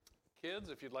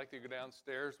kids, if you'd like to go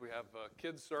downstairs, we have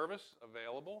kids service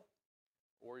available,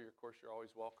 or of course you're always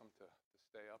welcome to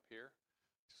stay up here.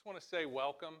 Just want to say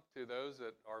welcome to those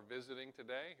that are visiting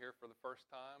today here for the first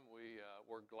time.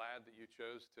 We're glad that you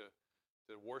chose to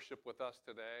worship with us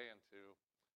today and to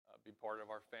be part of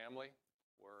our family.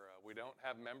 We don't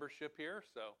have membership here,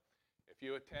 so if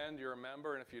you attend, you're a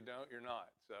member, and if you don't, you're not.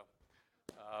 So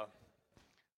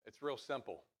it's real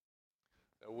simple.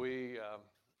 We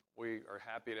are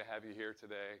happy to have you here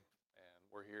today, and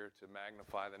we're here to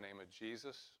magnify the name of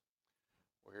Jesus.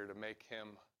 We're here to make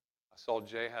him. I saw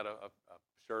Jay had a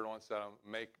shirt on that said,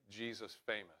 "Make Jesus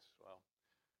famous." Well,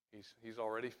 he's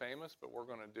already famous, but we're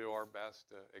going to do our best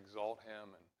to exalt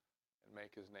him and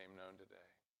make his name known today.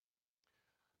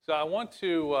 So I want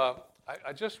to,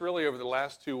 I just really over the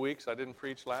last 2 weeks, I didn't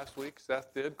preach last week,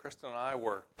 Seth did, Kristen and I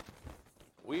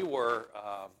we were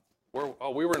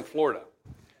in Florida.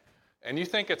 And you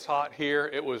think it's hot here,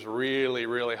 it was really,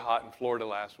 really hot in Florida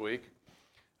last week.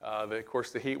 Of course,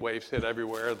 the heat waves hit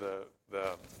everywhere,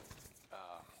 the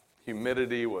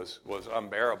humidity was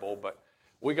unbearable, but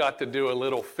we got to do a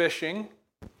little fishing.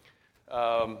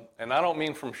 And I don't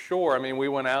mean from shore, I mean we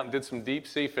went out and did some deep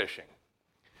sea fishing.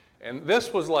 And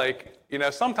this was like,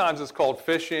 sometimes it's called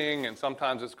fishing and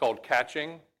sometimes it's called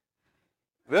catching.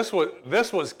 This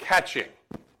was catching.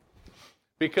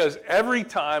 Because every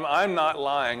time, I'm not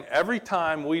lying, every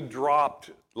time we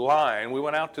dropped line, we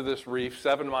went out to this reef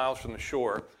 7 miles from the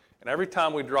shore, and every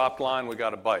time we dropped line, we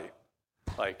got a bite.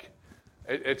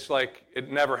 It's like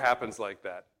it never happens like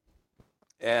that.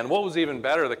 And what was even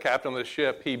better, the captain of the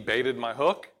ship, he baited my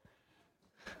hook.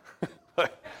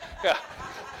 Yeah.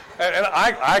 And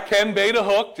I can bait a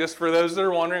hook, just for those that are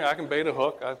wondering, I can bait a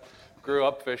hook. I grew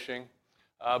up fishing.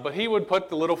 But he would put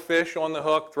the little fish on the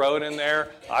hook, throw it in there.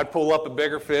 I'd pull up a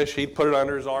bigger fish. He'd put it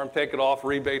under his arm, take it off,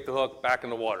 rebait the hook, back in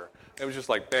the water. It was just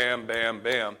like bam, bam,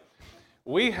 bam.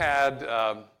 We had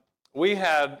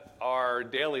our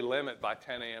daily limit by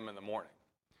 10 a.m. in the morning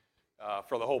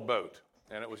for the whole boat.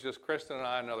 And it was just Kristen and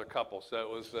I and another couple.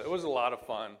 So it was a lot of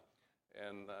fun,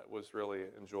 and it was really an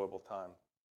enjoyable time.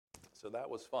 So that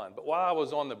was fun. But while I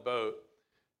was on the boat,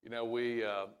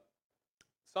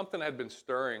 something had been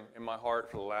stirring in my heart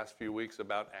for the last few weeks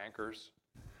about anchors.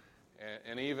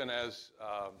 And even as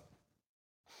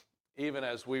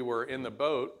we were in the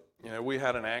boat, we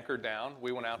had an anchor down.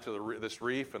 We went out to this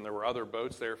reef, and there were other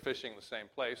boats there fishing the same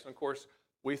place. And, of course,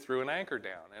 we threw an anchor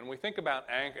down. And we think about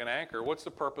an anchor. What's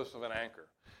the purpose of an anchor?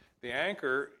 The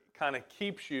anchor kind of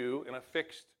keeps you in a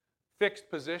fixed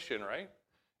position, right?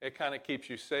 It kind of keeps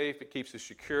you safe. It keeps you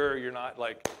secure. You're not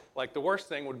like the worst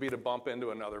thing would be to bump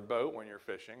into another boat when you're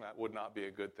fishing. That would not be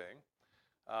a good thing.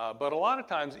 But a lot of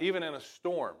times, even in a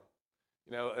storm,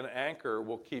 an anchor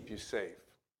will keep you safe.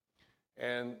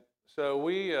 And so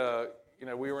we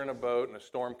were in a boat and a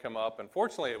storm come up. And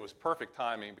fortunately, it was perfect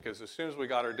timing because as soon as we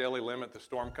got our daily limit, the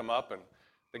storm come up. And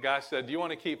the guy said, "Do you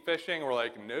want to keep fishing?" We're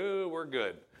like, "No, we're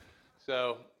good."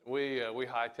 So we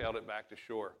hightailed it back to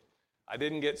shore. I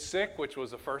didn't get sick, which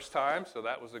was the first time, so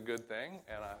that was a good thing.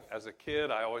 And as a kid,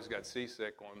 I always got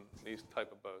seasick on these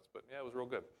type of boats. But, yeah, it was real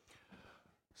good.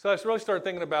 So I really started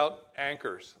thinking about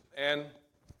anchors. And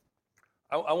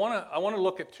I want to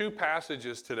look at two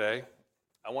passages today.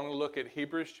 I want to look at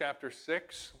Hebrews chapter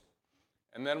 6,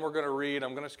 and then we're going to read.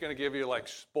 I'm just going to give you,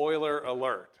 spoiler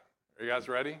alert. Are you guys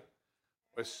ready?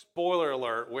 With spoiler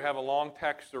alert, we have a long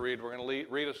text to read. We're going to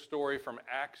read a story from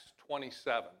Acts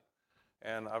 27.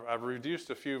 And I've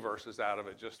reduced a few verses out of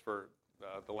it just for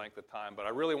the length of time, but I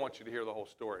really want you to hear the whole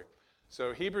story.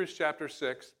 So Hebrews chapter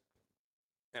 6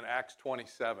 and Acts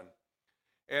 27.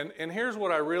 And here's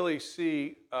what I really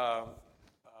see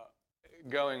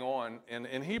going on.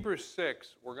 In Hebrews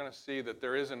 6, we're going to see that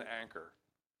there is an anchor.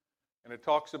 And it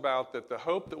talks about that the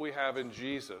hope that we have in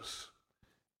Jesus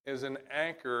is an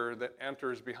anchor that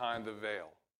enters behind the veil.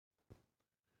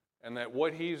 And that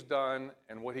what he's done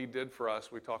and what he did for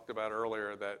us, we talked about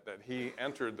earlier, that he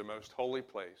entered the most holy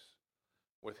place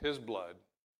with his blood,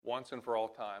 once and for all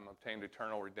time, obtained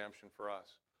eternal redemption for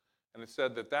us. And it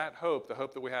said that hope, the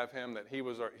hope that we have him, that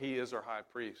he is our high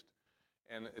priest.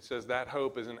 And it says that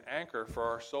hope is an anchor for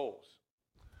our souls.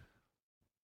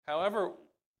 However,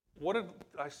 what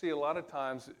I see a lot of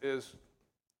times is,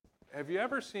 have you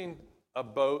ever seen a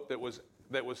boat that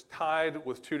was tied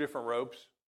with two different ropes?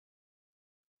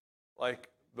 Like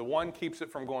the one keeps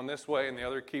it from going this way and the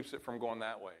other keeps it from going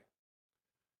that way.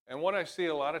 And what I see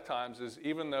a lot of times is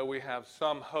even though we have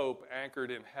some hope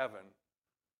anchored in heaven,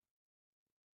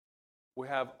 we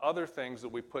have other things that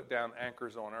we put down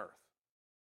anchors on earth.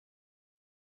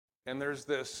 And there's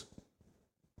this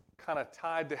kind of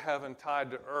tied to heaven, tied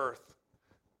to earth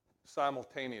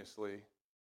simultaneously,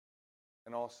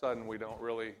 and all of a sudden we don't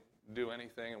really do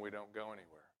anything and we don't go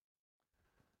anywhere.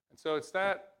 And so it's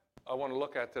that I want to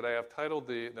look at today. I've titled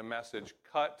the message,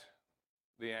 Cut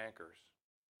the Anchors.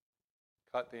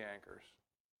 Cut the anchors.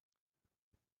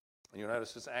 You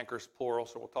notice it's anchors plural,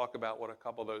 so we'll talk about what a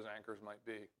couple of those anchors might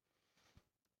be.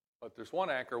 But there's one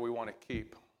anchor we want to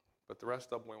keep, but the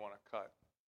rest of them we want to cut.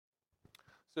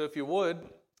 So if you would,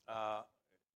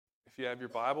 if you have your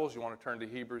Bibles, you want to turn to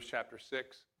Hebrews chapter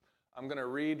 6. I'm going to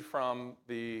read from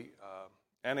the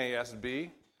NASB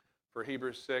for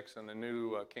Hebrews 6 and the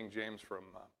New King James from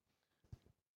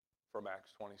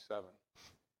Acts 27.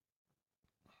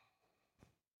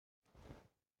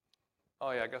 Oh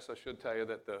yeah, I guess I should tell you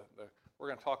that we're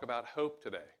going to talk about hope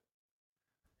today.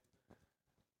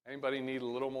 Anybody need a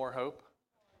little more hope?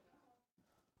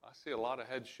 I see a lot of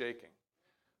heads shaking.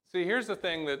 See, here's the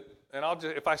thing that, and I'll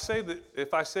just, if I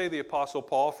say the Apostle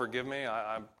Paul, forgive me.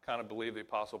 I kind of believe the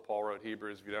Apostle Paul wrote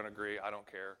Hebrews. If you don't agree, I don't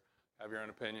care. Have your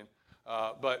own opinion.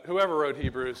 But whoever wrote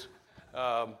Hebrews,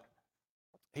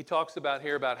 he talks about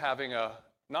here about having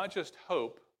not just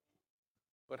hope,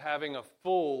 but having a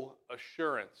full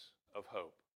assurance of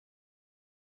hope,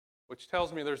 which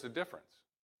tells me there's a difference.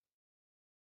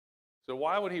 So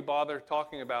why would he bother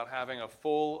talking about having a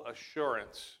full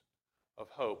assurance of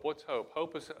hope? What's hope?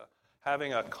 Hope is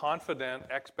having a confident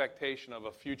expectation of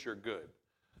a future good.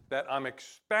 That I'm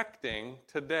expecting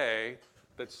today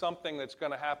that something that's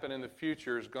going to happen in the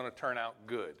future is going to turn out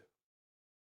good.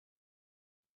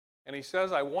 And he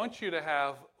says, I want you to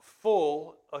have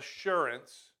full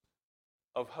assurance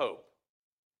of hope.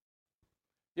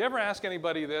 You ever ask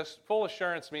anybody this? Full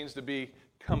assurance means to be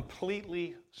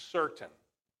completely certain.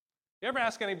 You ever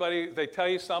ask anybody, they tell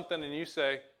you something and you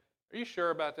say, are you sure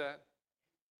about that?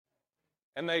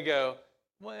 And they go,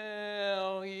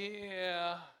 well,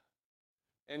 yeah.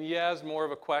 And yeah is more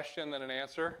of a question than an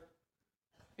answer.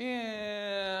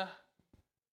 Yeah.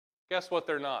 Guess what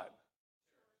they're not?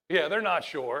 Yeah, they're not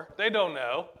sure. They don't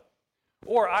know.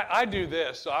 Or I do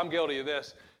this, so I'm guilty of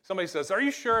this. Somebody says, are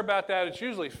you sure about that? It's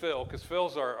usually Phil, because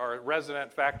Phil's our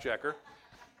resident fact checker.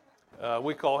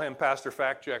 We call him Pastor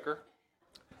Fact Checker.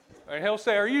 And he'll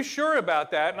say, are you sure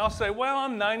about that? And I'll say, well,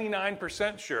 I'm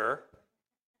 99% sure.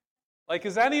 Like,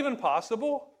 is that even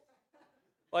possible?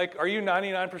 Like, are you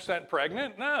 99%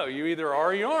 pregnant? No, you either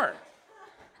are or you aren't.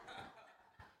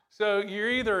 So you're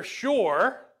either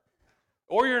sure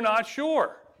or you're not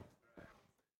sure.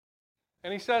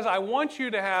 And he says, I want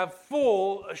you to have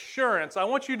full assurance. I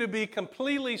want you to be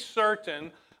completely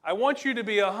certain. I want you to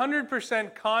be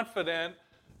 100% confident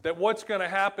that what's going to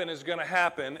happen is going to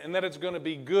happen and that it's going to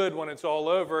be good when it's all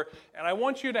over. And I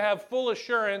want you to have full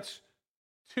assurance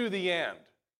to the end.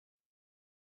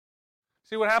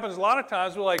 See, what happens a lot of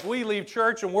times, we leave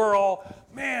church and we're all,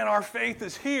 man, our faith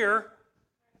is here.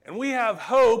 And we have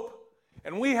hope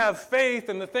and we have faith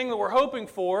in the thing that we're hoping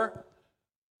for.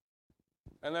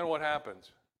 And then what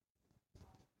happens?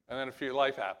 And then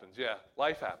life happens. Yeah,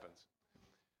 life happens.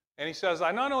 And he says,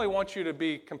 I not only want you to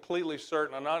be completely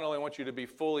certain, I not only want you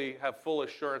to have full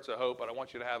assurance of hope, but I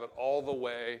want you to have it all the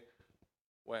way,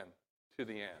 when? To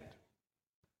the end.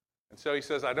 And so he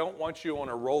says, I don't want you on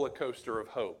a roller coaster of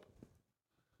hope.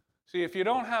 See, if you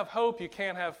don't have hope, you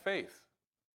can't have faith.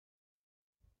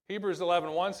 Hebrews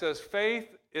 11:1 says,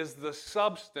 faith is the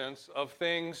substance of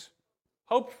things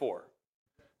hoped for.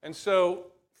 And so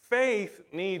faith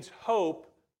needs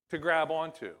hope to grab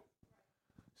onto.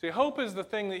 See, hope is the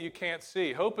thing that you can't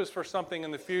see. Hope is for something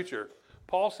in the future.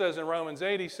 Paul says in Romans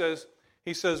 8, he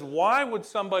says, why would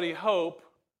somebody hope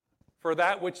for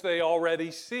that which they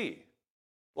already see?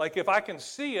 Like, if I can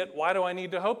see it, why do I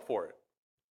need to hope for it?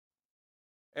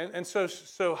 And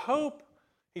so hope,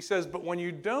 he says, but when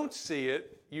you don't see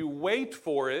it, you wait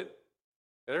for it.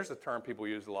 There's a term people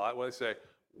use a lot when they say,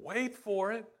 wait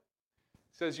for it.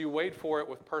 It says you wait for it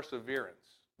with perseverance.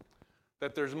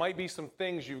 That there might be some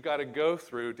things you've got to go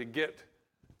through to get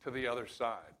to the other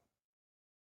side.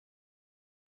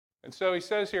 And so he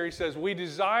says, we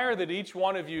desire that each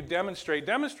one of you demonstrate.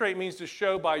 Demonstrate means to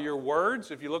show by your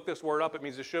words. If you look this word up, it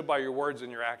means to show by your words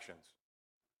and your actions.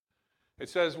 It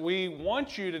says, we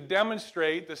want you to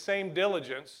demonstrate the same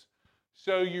diligence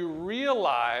so you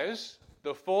realize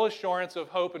the full assurance of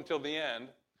hope until the end,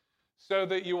 so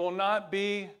that you will not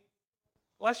be,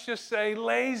 let's just say,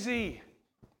 lazy.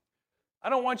 I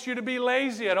don't want you to be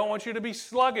lazy. I don't want you to be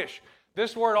sluggish.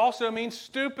 This word also means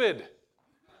stupid.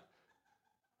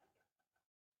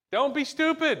 Don't be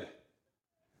stupid.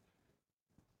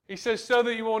 He says, so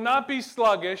that you will not be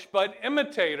sluggish, but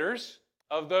imitators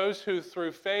of those who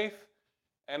through faith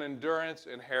and endurance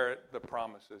inherit the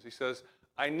promises. He says,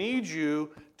 I need you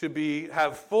to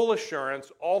have full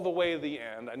assurance all the way to the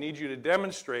end. I need you to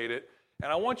demonstrate it.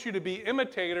 And I want you to be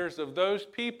imitators of those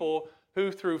people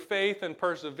who, through faith and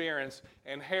perseverance,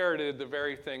 inherited the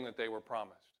very thing that they were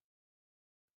promised.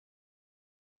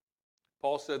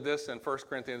 Paul said this in 1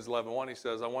 Corinthians 11:1. He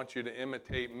says, I want you to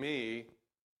imitate me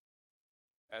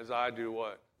as I do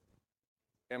what?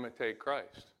 Imitate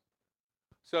Christ.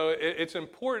 So it's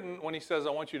important when he says,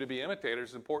 I want you to be imitators,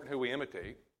 it's important who we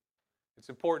imitate. It's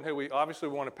important obviously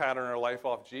we want to pattern our life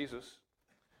off Jesus.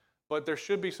 But there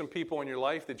should be some people in your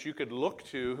life that you could look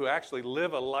to who actually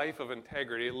live a life of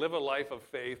integrity, live a life of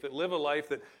faith, that live a life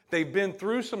that they've been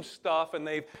through some stuff and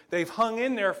they've hung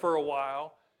in there for a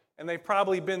while and they've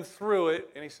probably been through it.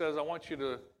 And he says, I want you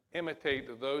to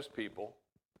imitate those people.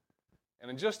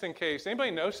 And just in case,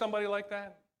 anybody know somebody like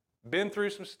that? Been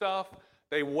through some stuff,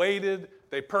 they waited,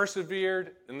 they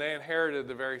persevered, and they inherited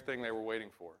the very thing they were waiting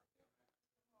for.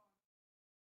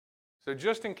 So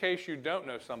just in case you don't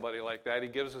know somebody like that, he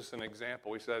gives us an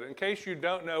example. He said, in case you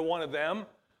don't know one of them,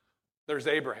 there's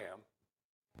Abraham.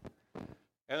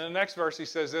 And in the next verse he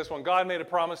says this, when God made a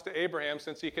promise to Abraham,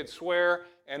 since he could swear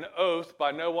an oath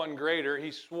by no one greater,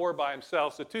 he swore by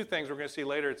himself. So two things we're going to see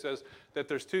later. It says that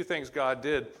there's two things God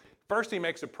did. First, he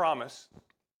makes a promise.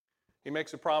 He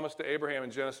makes a promise to Abraham in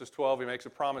Genesis 12. He makes a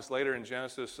promise later in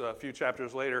Genesis, a few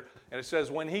chapters later. And it says,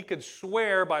 when he could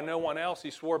swear by no one else, he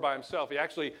swore by himself. He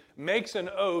actually makes an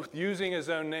oath using his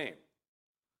own name.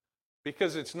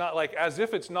 Because it's not like, as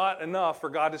if it's not enough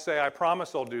for God to say, I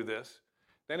promise I'll do this.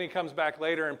 Then he comes back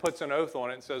later and puts an oath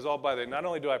on it and says, oh, by the way, not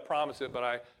only do I promise it, but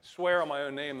I swear on my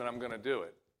own name that I'm going to do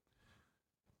it.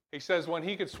 He says, when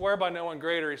he could swear by no one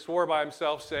greater, he swore by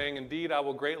himself, saying, indeed, I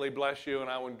will greatly bless you and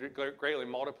I will greatly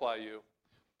multiply you.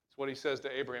 That's what he says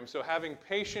to Abraham. So having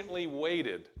patiently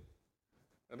waited,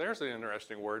 now there's an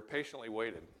interesting word, patiently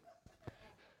waited.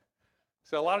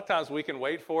 So a lot of times we can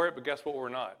wait for it, but guess what we're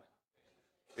not?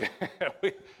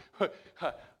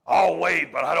 I'll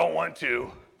wait, but I don't want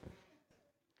to.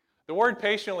 The word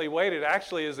patiently waited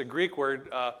actually is a Greek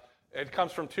word. It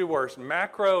comes from two words,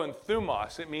 macro and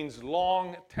thumos. It means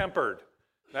long-tempered.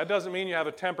 That doesn't mean you have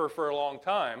a temper for a long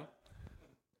time,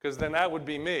 because then that would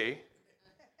be me.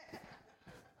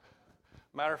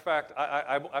 Matter of fact,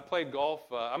 I played golf.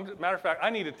 Matter of fact, I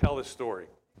need to tell this story.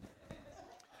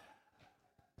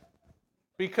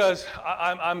 Because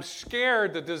I'm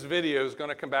scared that this video is going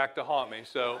to come back to haunt me.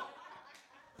 So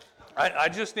I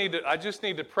just need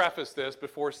to preface this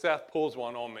before Seth pulls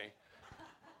one on me.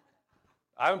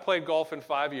 I haven't played golf in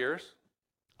 5 years.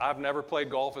 I've never played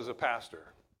golf as a pastor.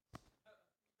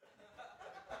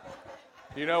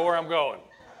 You know where I'm going.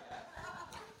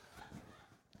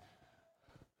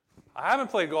 I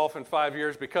haven't played golf in 5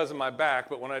 years because of my back,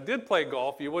 but when I did play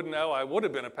golf, you wouldn't know I would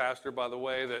have been a pastor by the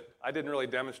way that I didn't really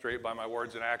demonstrate by my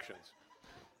words and actions.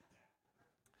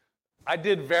 I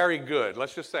did very good.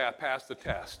 Let's just say I passed the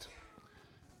test.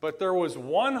 But there was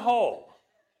one hole.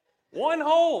 One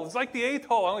hole. It's like the 8th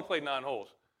hole. I only played 9 holes.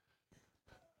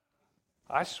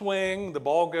 I swing. The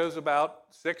ball goes about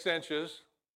 6 inches.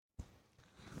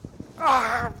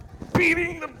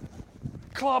 Beating the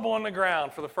club on the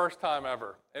ground for the first time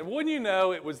ever. And wouldn't you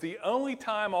know, it was the only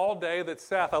time all day that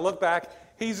Seth, I look back,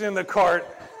 he's in the cart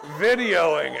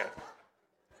videoing it.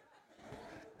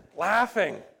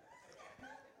 Laughing.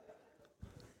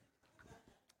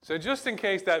 So just in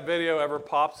case that video ever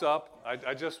pops up,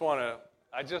 I just want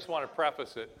to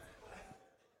preface it.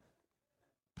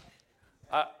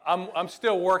 I'm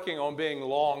still working on being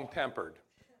long-tempered.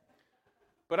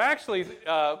 But actually,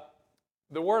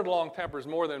 the word long-tempered is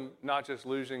more than not just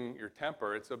losing your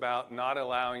temper. It's about not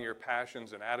allowing your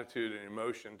passions and attitude and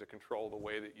emotion to control the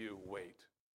way that you wait.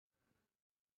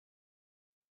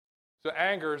 So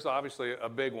anger is obviously a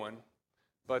big one.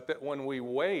 But that when we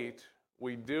wait,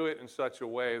 we do it in such a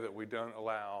way that we don't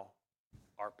allow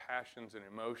our passions and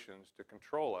emotions to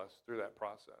control us through that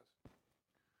process.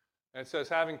 And it says,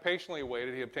 having patiently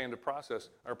waited, he obtained a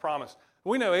promise.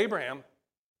 We know Abraham,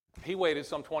 he waited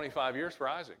some 25 years for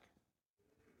Isaac,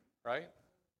 right?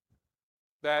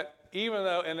 That even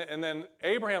though, and then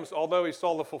Abraham's, although he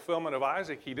saw the fulfillment of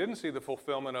Isaac, he didn't see the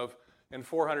fulfillment of, in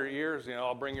 400 years,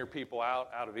 I'll bring your people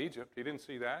out of Egypt. He didn't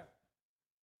see that.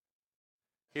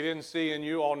 He didn't see in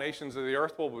you all nations of the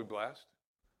earth will be blessed.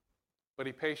 But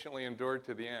he patiently endured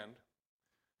to the end.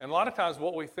 And a lot of times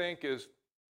what we think is,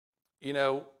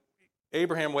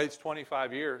 Abraham waits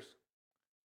 25 years.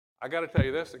 I got to tell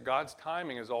you this, that God's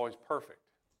timing is always perfect.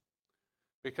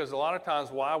 Because a lot of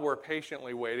times while we're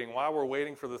patiently waiting, while we're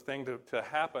waiting for the thing to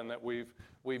happen that we've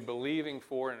believing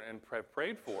for and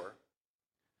prayed for,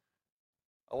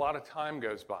 a lot of time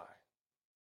goes by.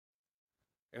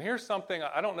 And here's something,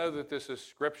 I don't know that this is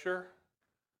scripture,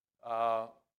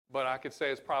 but I could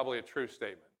say it's probably a true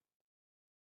statement.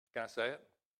 Can I say it?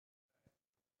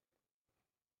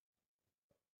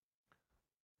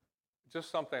 Just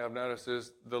something I've noticed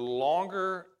is the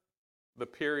longer the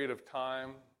period of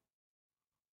time,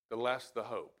 the less the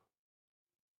hope.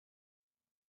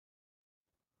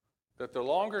 That the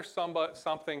longer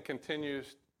something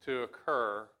continues to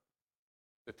occur,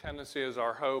 the tendency is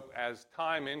our hope, as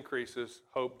time increases,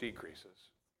 hope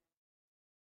decreases.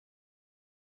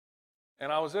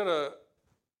 And I was at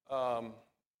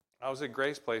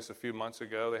Grace Place a few months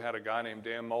ago. They had a guy named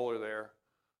Dan Moeller there,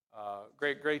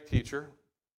 great teacher.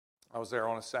 I was there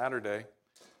on a Saturday,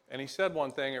 and he said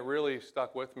one thing, it really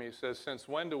stuck with me. He says, since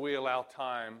when do we allow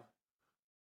time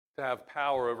to have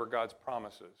power over God's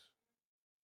promises?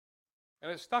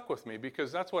 And it stuck with me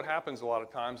because that's what happens a lot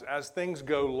of times. As things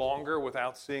go longer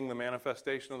without seeing the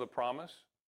manifestation of the promise,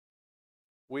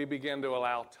 we begin to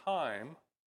allow time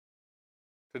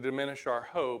to diminish our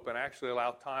hope and actually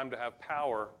allow time to have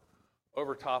power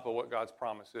over top of what God's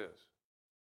promise is.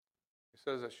 He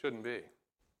says it shouldn't be.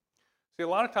 See, a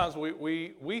lot of times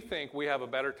we think we have a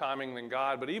better timing than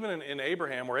God, but even in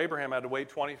Abraham, where Abraham had to wait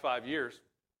 25 years,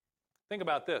 think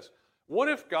about this. What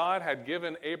if God had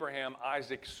given Abraham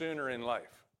Isaac sooner in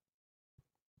life?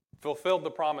 Fulfilled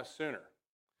the promise sooner.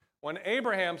 When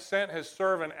Abraham sent his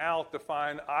servant out to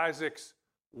find Isaac's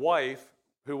wife,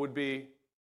 who would be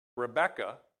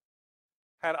Rebekah,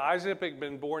 had Isaac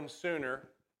been born sooner,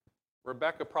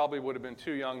 Rebekah probably would have been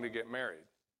too young to get married.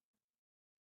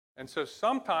 And so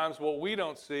sometimes what we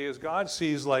don't see is God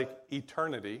sees like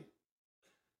eternity,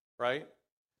 right?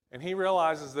 And he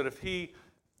realizes that if he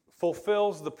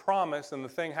fulfills the promise and the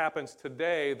thing happens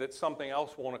today, that something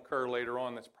else won't occur later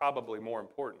on that's probably more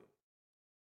important.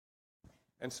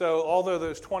 And so although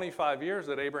those 25 years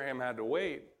that Abraham had to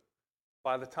wait,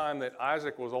 by the time that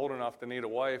Isaac was old enough to need a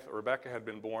wife, Rebekah had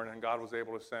been born, and God was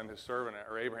able to send his servant,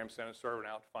 or Abraham sent his servant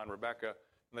out to find Rebekah,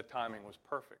 and the timing was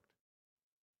perfect.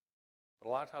 But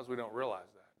a lot of times we don't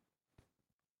realize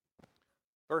that.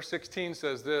 Verse 16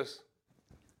 says this.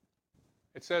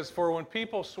 It says, for when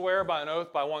people swear by an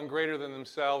oath by one greater than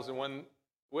themselves, and when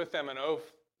with them an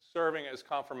oath serving as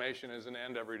confirmation is an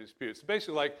end of every dispute. It's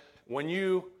basically like when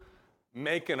you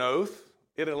make an oath,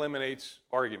 it eliminates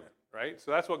argument, right?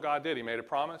 So that's what God did. He made a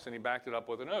promise and he backed it up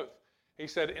with an oath. He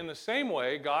said, in the same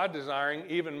way, God desiring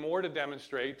even more to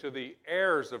demonstrate to the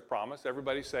heirs of promise,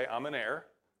 everybody say, I'm an heir.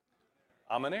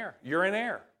 I'm an heir. You're an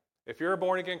heir. If you're a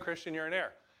born-again Christian, you're an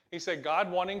heir. He said,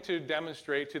 God wanting to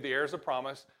demonstrate to the heirs of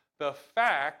promise the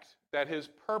fact that his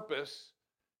purpose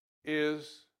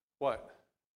is what?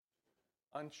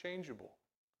 Unchangeable.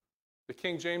 The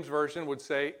King James Version would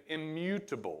say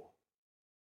immutable.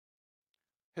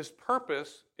 His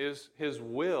purpose is his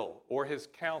will or his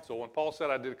counsel. When Paul said,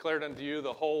 I declared unto you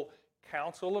the whole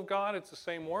counsel of God, it's the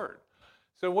same word.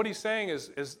 So what he's saying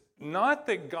is not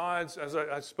that God's, as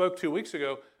I spoke 2 weeks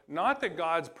ago, not that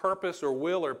God's purpose or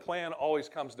will or plan always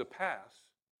comes to pass,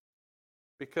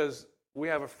 because we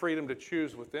have a freedom to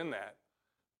choose within that,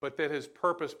 but that his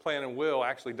purpose, plan, and will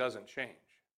actually doesn't change.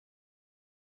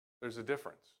 There's a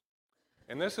difference.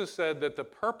 And this is said that the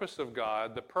purpose of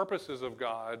God, the purposes of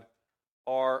God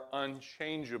are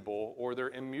unchangeable or they're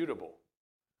immutable.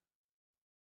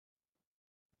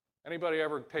 Anybody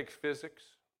ever take physics?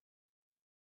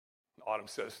 Autumn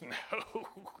says no.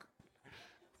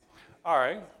 All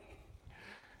right.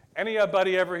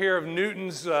 Anybody ever hear of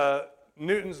Newton's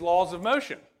laws of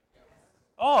motion?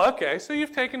 Oh, okay. So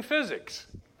you've taken physics.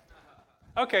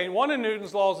 Okay. One of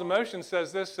Newton's laws of motion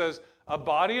says this: says a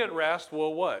body at rest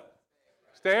will what?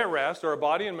 Stay at rest, or a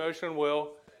body in motion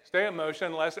will stay in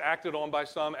motion unless acted on by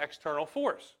some external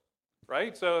force.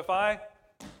 Right? So if I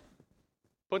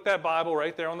put that Bible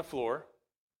right there on the floor,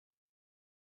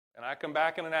 and I come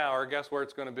back in an hour, guess where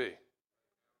it's going to be?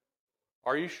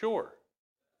 Are you sure?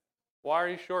 Why are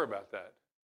you sure about that?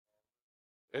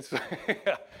 It's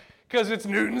because it's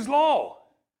Newton's law.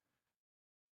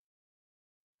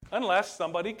 Unless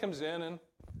somebody comes in and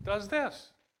does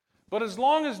this. But as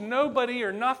long as nobody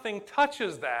or nothing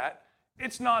touches that,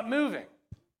 it's not moving.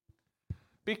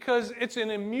 Because it's an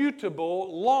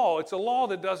immutable law. It's a law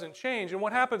that doesn't change. And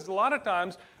what happens a lot of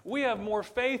times, we have more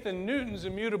faith in Newton's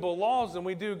immutable laws than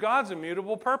we do God's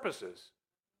immutable purposes.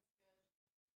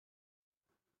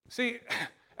 See,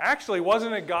 actually,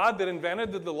 wasn't it God that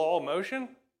invented the law of motion?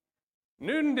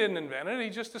 Newton didn't invent it.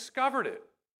 He just discovered it.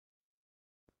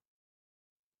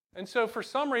 And so for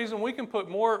some reason, we can put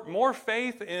more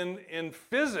faith in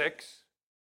physics.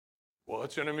 Well,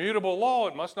 it's an immutable law.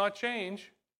 It must not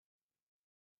change.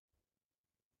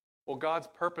 Well, God's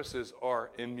purposes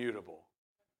are immutable.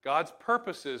 God's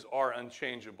purposes are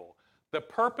unchangeable. The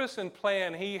purpose and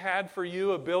plan he had for you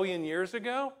 1 billion years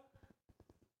ago,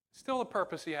 still the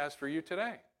purpose he has for you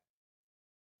today.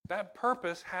 That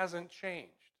purpose hasn't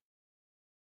changed.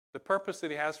 The purpose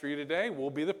that he has for you today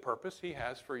will be the purpose he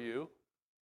has for you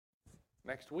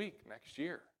next week, next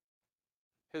year.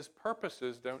 His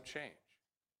purposes don't change.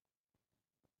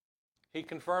 He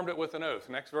confirmed it with an oath.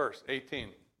 Next verse, 18.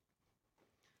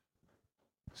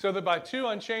 So that by two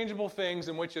unchangeable things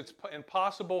in which it's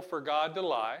impossible for God to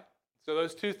lie, so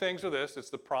those two things are this, it's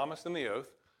the promise and the oath,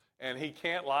 and he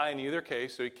can't lie in either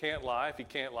case, so he can't lie. If he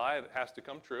can't lie, it has to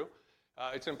come true.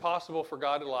 It's impossible for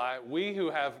God to lie. We who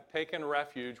have taken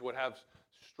refuge would have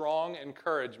strong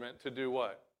encouragement to do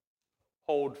what?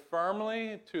 Hold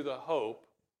firmly to the hope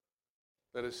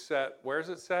that is set. Where is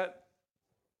it set?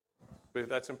 But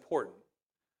that's important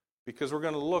because we're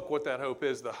going to look what that hope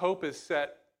is. The hope is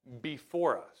set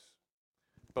before us.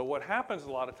 But what happens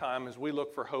a lot of time is we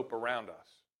look for hope around us.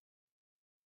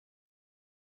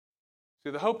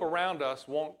 See, the hope around us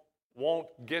won't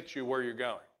get you where you're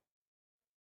going.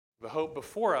 The hope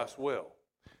before us will.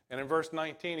 And in verse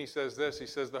 19 he says this, he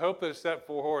says, the hope that is set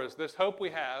before us, this hope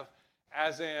we have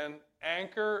as an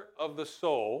anchor of the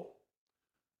soul,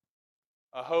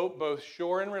 a hope both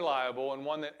sure and reliable, and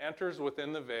one that enters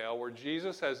within the veil, where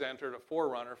Jesus has entered, a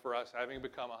forerunner for us, having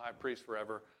become a high priest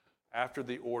forever, after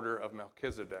the order of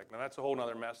Melchizedek. Now that's a whole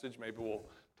other message. Maybe we'll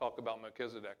talk about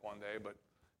Melchizedek one day, but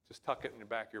just tuck it in the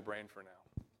back of your brain for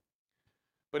now.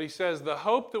 But he says, the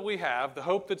hope that we have, the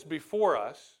hope that's before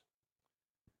us,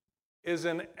 is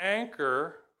an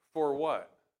anchor for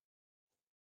what?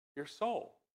 Your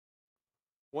soul.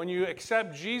 When you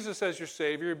accept Jesus as your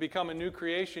Savior, you become a new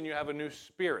creation, you have a new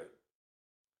spirit.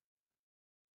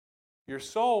 Your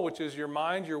soul, which is your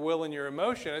mind, your will, and your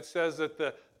emotion, it says that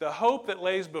the hope that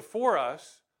lays before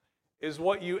us is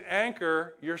what you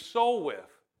anchor your soul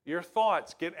with. Your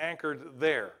thoughts get anchored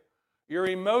there. Your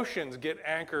emotions get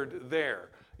anchored there.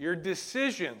 Your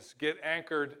decisions get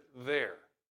anchored there.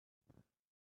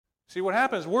 See, what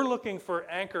happens, we're looking for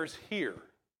anchors here.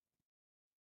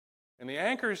 And the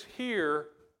anchors here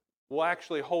will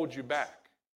actually hold you back.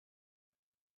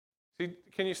 See,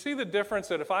 can you see the difference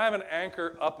that if I have an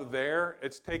anchor up there,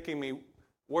 it's taking me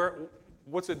where?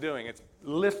 What's it doing? It's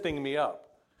lifting me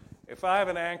up. If I have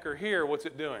an anchor here, what's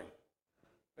it doing?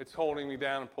 It's holding me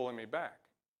down and pulling me back.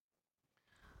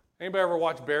 Anybody ever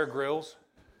watch Bear Grylls?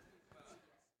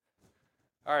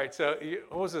 All right, so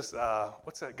what was this?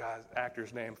 What's that guy's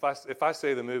actor's name? If I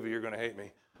say the movie, you're going to hate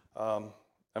me.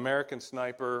 American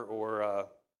Sniper or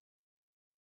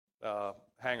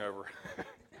Hangover.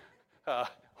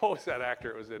 What was that actor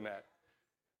that was in that?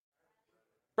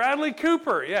 Bradley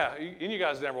Cooper. Yeah, you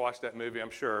guys never watched that movie,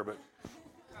 I'm sure, but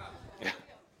yeah.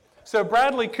 So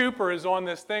Bradley Cooper is on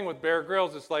this thing with Bear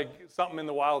Grylls. It's like something in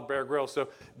the wild Bear Grylls. So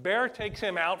Bear takes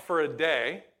him out for a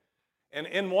day. And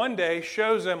in one day,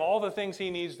 shows him all the things he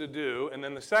needs to do. And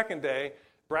then the second day,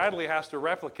 Bradley has to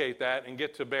replicate that and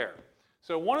get to Bear.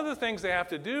 So one of the things they have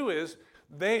to do is,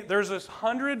 there's this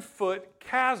 100-foot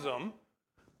chasm,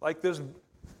 like this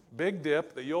big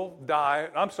dip that you'll die.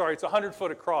 I'm sorry, it's 100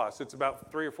 foot across. It's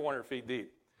about 300 or 400 feet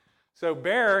deep. So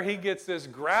Bear, he gets this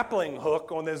grappling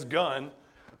hook on this gun,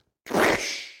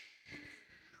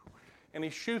 and he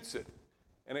shoots it.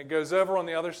 And it goes over on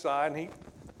the other side, and he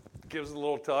gives a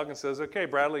little tug and says, okay,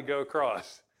 Bradley, go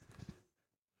across.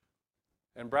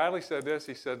 And Bradley said this,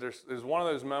 he said, there's one of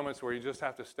those moments where you just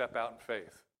have to step out in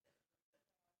faith.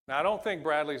 Now, I don't think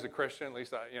Bradley's a Christian, at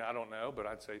least I don't know, but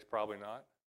I'd say he's probably not.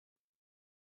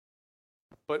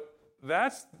 But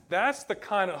that's the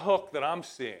kind of hook that I'm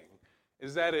seeing,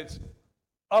 is that it's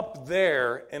up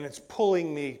there and it's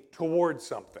pulling me towards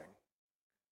something,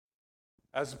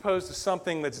 as opposed to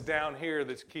something that's down here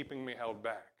that's keeping me held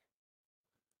back.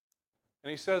 And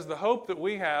he says the hope that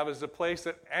we have is a place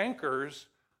that anchors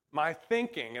my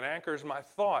thinking, it anchors my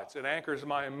thoughts, it anchors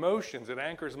my emotions, it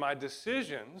anchors my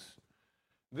decisions.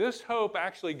 This hope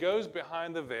actually goes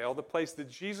behind the veil, the place that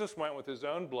Jesus went with his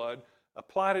own blood,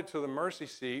 applied it to the mercy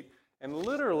seat, and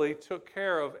literally took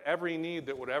care of every need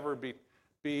that would ever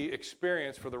be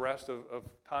experienced for the rest of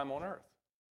time on earth.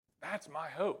 That's my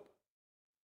hope.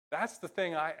 That's the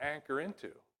thing I anchor into.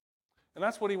 And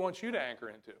that's what he wants you to anchor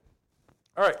into.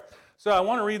 All right, so I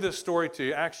want to read this story to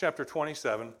you, Acts chapter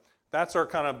 27. That's our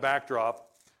kind of backdrop.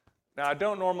 Now, I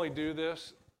don't normally do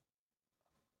this,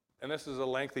 and this is a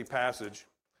lengthy passage,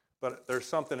 but there's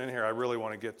something in here I really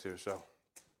want to get to. So,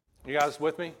 you guys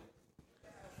with me?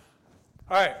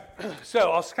 All right,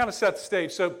 so I'll kind of set the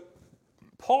stage. So,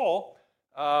 Paul,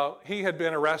 he had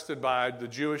been arrested by the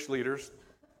Jewish leaders,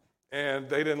 and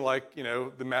they didn't like,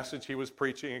 the message he was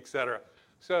preaching, etc.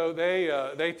 So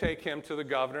they take him to the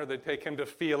governor. They take him to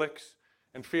Felix,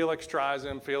 and Felix tries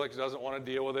him. Felix doesn't want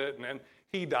to deal with it, and then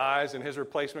he dies, and his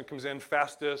replacement comes in,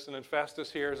 Festus, and then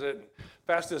Festus hears it. And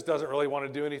Festus doesn't really want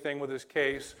to do anything with his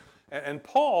case. And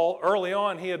Paul, early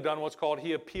on, he had done what's called,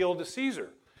 he appealed to Caesar.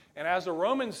 And as a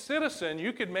Roman citizen,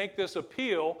 you could make this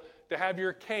appeal to have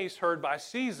your case heard by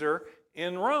Caesar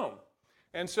in Rome.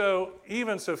 And so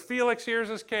Felix hears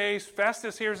his case,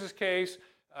 Festus hears his case,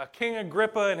 King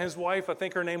Agrippa and his wife, I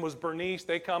think her name was Bernice,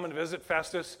 they come and visit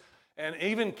Festus, and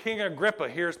even King Agrippa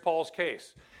hears Paul's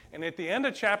case. And at the end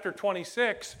of chapter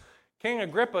 26, King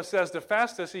Agrippa says to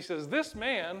Festus, he says, this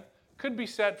man could be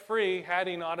set free had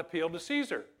he not appealed to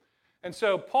Caesar. And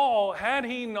so Paul, had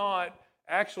he not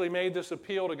actually made this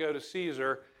appeal to go to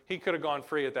Caesar, he could have gone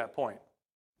free at that point.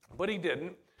 But he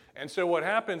didn't. And so what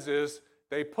happens is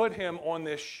they put him on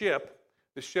this ship.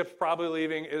 The ship's probably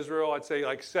leaving Israel. I'd say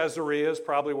like Caesarea is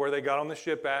probably where they got on the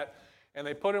ship at. And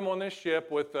they put him on this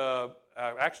ship with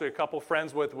actually a couple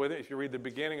friends with it. If you read the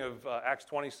beginning of Acts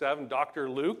 27, Dr.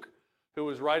 Luke, who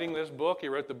was writing this book, he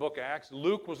wrote the book Acts.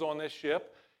 Luke was on this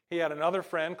ship. He had another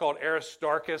friend called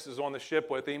Aristarchus is on the ship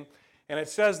with him. And it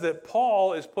says that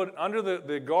Paul is put under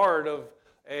the guard of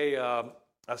a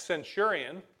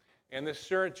centurion. And this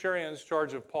centurion is in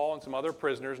charge of Paul and some other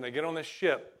prisoners. And they get on this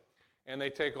ship and they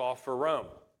take off for Rome.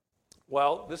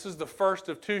 Well, this is the first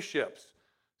of two ships.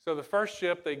 So the first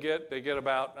ship, they get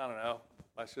about, I don't know,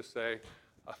 let's just say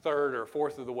a third or a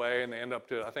fourth of the way, and they end up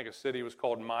to, I think a city was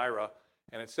called Myra.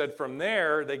 And it said from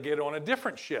there, they get on a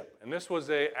different ship. And this was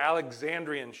an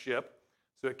Alexandrian ship.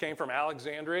 So it came from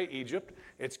Alexandria, Egypt.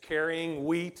 It's carrying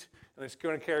wheat, and it's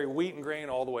going to carry wheat and grain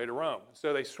all the way to Rome.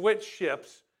 So they switch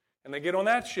ships, and they get on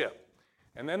that ship.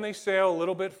 And then they sail a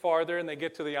little bit farther, and they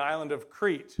get to the island of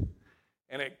Crete.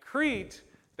 And at Crete,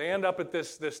 they end up at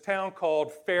this town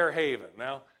called Fair Haven.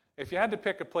 Now, if you had to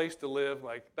pick a place to live,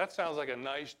 like that sounds like a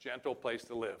nice, gentle place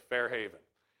to live, Fair Haven.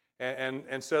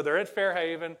 And so they're at Fair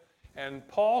Haven, and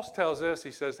Paul tells us,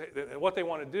 he says, hey, what they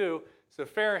want to do, so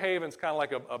Fair Haven's kind of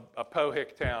like a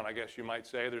Pohick town, I guess you might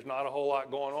say. There's not a whole lot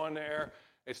going on there.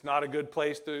 It's not a good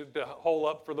place to hole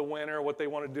up for the winter. What they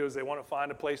want to do is they want to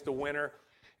find a place to winter.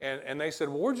 And they said,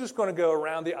 well, we're just going to go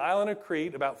around the island of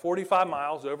Crete, about 45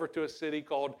 miles over to a city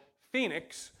called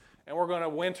Phoenix, and we're going to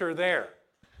winter there.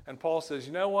 And Paul says,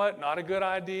 you know what? Not a good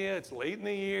idea. It's late in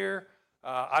the year.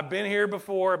 I've been here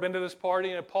before. I've been to this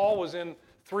party. And Paul was in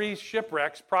 3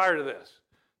 shipwrecks prior to this.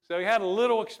 So he had a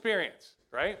little experience,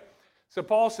 right? So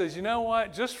Paul says, you know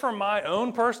what? Just from my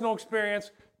own personal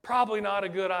experience, probably not a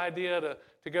good idea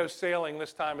to go sailing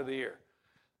this time of the year.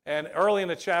 And early in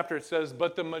the chapter it says,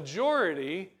 but the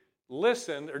majority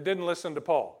listened or didn't listen to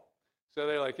Paul. So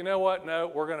they're like, you know what?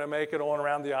 No, we're going to make it on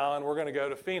around the island. We're going to go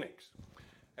to Phoenix.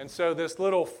 And so this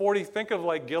little think of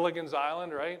like Gilligan's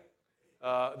Island, right?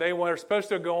 They were supposed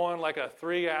to go on like a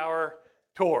 3-hour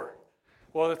tour.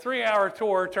 Well, the 3-hour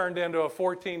tour turned into a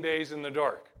 14 days in the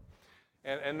dark.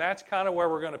 And that's kind of where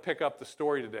we're going to pick up the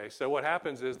story today. So what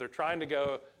happens is they're trying to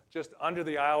go just under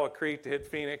the Isle of Crete to hit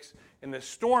Phoenix, and this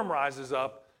storm rises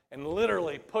up and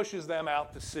literally pushes them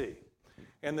out to sea.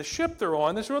 And the ship they're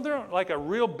on, they're like a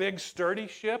real big, sturdy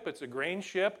ship. It's a grain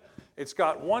ship. It's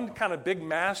got one kind of big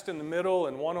mast in the middle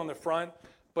and one on the front,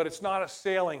 but it's not a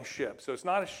sailing ship. So it's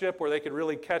not a ship where they could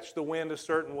really catch the wind a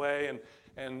certain way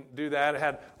and do that. It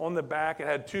had on the back, it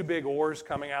had 2 big oars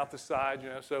coming out the side,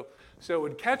 so it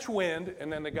would catch wind,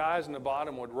 and then the guys in the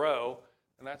bottom would row,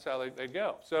 and that's how they'd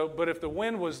go. But if the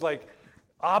wind was like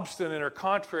obstinate or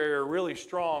contrary or really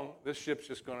strong, this ship's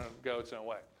just going to go its own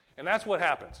way. And that's what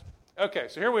happens. Okay,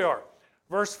 so here we are.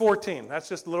 Verse 14, that's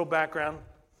just a little background.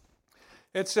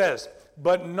 It says,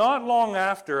 but not long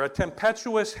after, a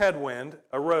tempestuous headwind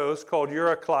arose called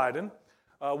Euroclydon,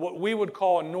 what we would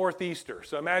call a northeaster.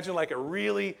 So imagine like a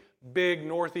really big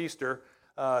northeaster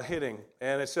hitting.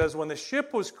 And it says, when the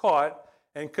ship was caught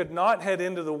and could not head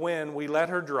into the wind, we let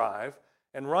her drive.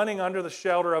 And running under the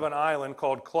shelter of an island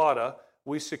called Clauda,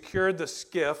 we secured the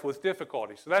skiff with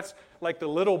difficulty. So that's like the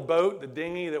little boat, the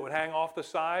dinghy that would hang off the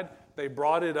side. They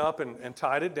brought it up and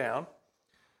tied it down.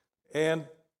 And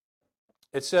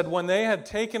it said, when they had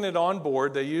taken it on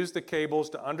board, they used the cables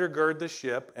to undergird the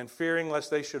ship, and fearing lest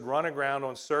they should run aground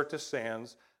on Syrtis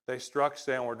sands, they struck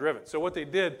sail and were driven. So what they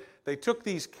did, they took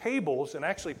these cables and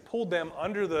actually pulled them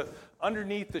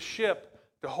underneath the ship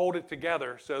to hold it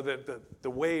together so that the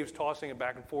waves tossing it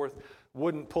back and forth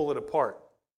wouldn't pull it apart.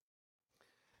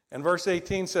 And verse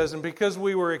 18 says, and because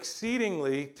we were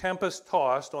exceedingly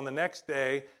tempest-tossed, on the next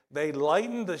day they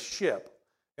lightened the ship.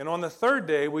 And on the 3rd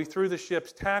day, we threw the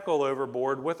ship's tackle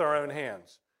overboard with our own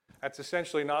hands. That's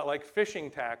essentially not like fishing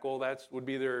tackle. That would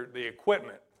be the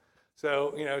equipment.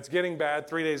 So, it's getting bad.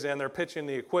 3 days in, they're pitching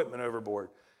the equipment overboard.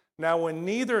 Now, when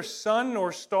neither sun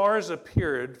nor stars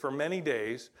appeared for many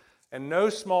days, and no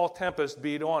small tempest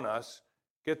beat on us,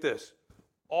 get this,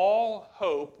 all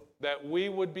hope that we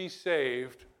would be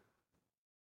saved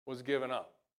was given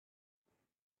up.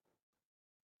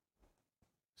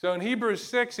 So in Hebrews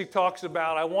 6, he talks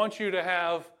about, I want you to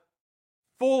have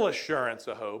full assurance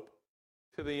of hope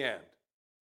to the end.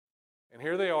 And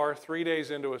here they are 3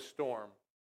 days into a storm.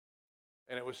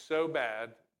 And it was so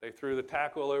bad, they threw the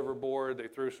tackle overboard, they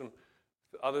threw some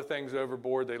other things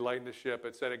overboard, they lightened the ship.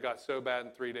 It said it got so bad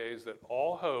in 3 days that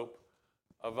all hope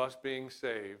of us being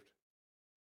saved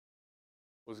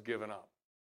was given up.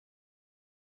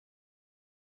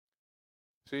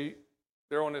 See,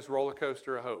 they're on this roller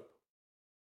coaster of hope.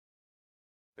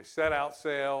 They set out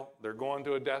sail, they're going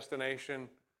to a destination,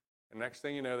 and next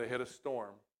thing you know, they hit a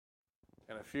storm.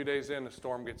 And a few days in, the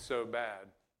storm gets so bad,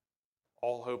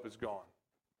 all hope is gone.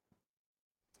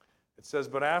 It says,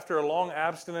 but after a long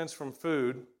abstinence from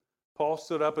food, Paul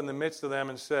stood up in the midst of them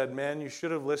and said, men, you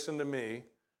should have listened to me.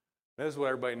 This is what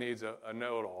everybody needs, a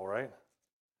know-it-all, right?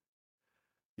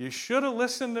 You should have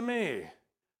listened to me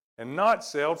and not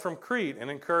sailed from Crete and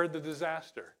incurred the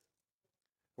disaster.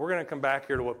 We're going to come back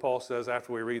here to what Paul says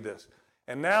after we read this.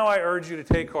 And now I urge you to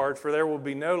take heart, for there will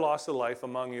be no loss of life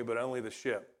among you, but only the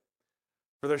ship.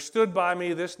 For there stood by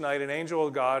me this night an angel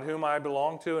of God, whom I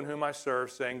belong to and whom I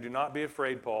serve, saying, do not be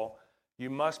afraid, Paul. You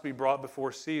must be brought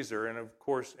before Caesar, and of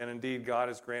course, and indeed God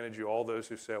has granted you all those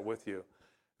who sail with you.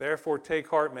 Therefore take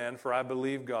heart, men, for I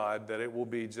believe God that it will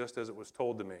be just as it was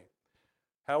told to me.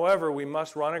 However, we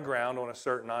must run aground on a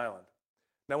certain island.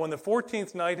 Now when the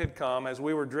 14th night had come, as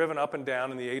we were driven up and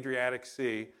down in the Adriatic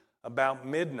Sea, about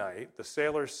midnight, the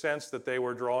sailors sensed that they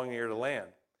were drawing near to land.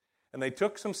 And they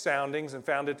took some soundings and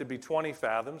found it to be 20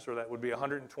 fathoms, or that would be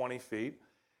 120 feet.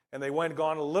 And they went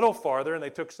gone a little farther, and they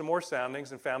took some more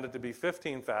soundings and found it to be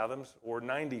 15 fathoms, or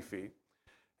 90 feet.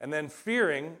 And then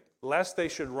fearing lest they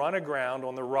should run aground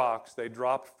on the rocks, they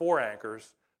dropped 4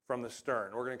 anchors from the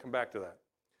stern. We're going to come back to that.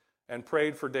 And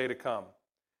prayed for day to come.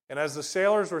 And as the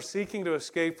sailors were seeking to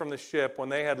escape from the ship, when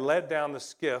they had let down the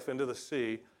skiff into the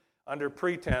sea, under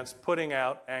pretense putting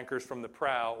out anchors from the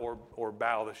prow or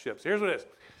bow of the ship. So here's what it is.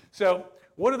 So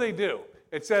what do?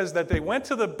 It says that they went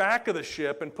to the back of the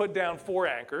ship and put down 4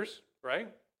 anchors, right?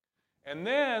 And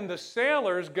then the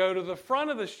sailors go to the front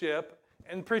of the ship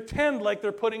and pretend like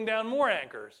they're putting down more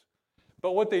anchors.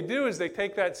 But what they do is they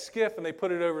take that skiff and they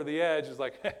put it over the edge. It's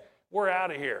like, hey, we're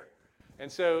out of here.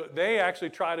 And so they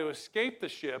actually try to escape the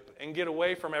ship and get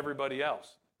away from everybody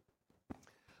else.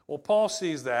 Well, Paul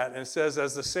sees that and says,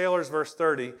 as the sailors, verse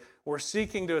 30, were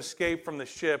seeking to escape from the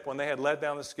ship when they had let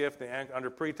down the skiff under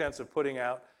pretense of putting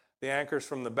out the anchors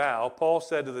from the bow, Paul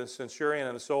said to the centurion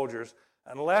and the soldiers,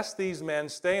 unless these men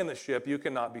stay in the ship, you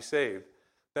cannot be saved.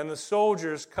 Then the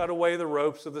soldiers cut away the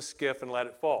ropes of the skiff and let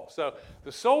it fall. So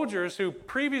the soldiers who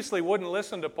previously wouldn't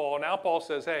listen to Paul, now Paul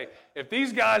says, hey, if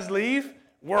these guys leave,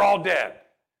 we're all dead.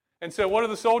 And so what do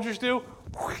the soldiers do?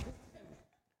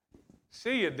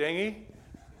 See you, dinghy.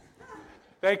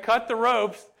 They cut the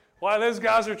ropes while those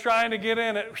guys are trying to get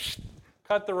in it.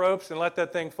 Cut the ropes and let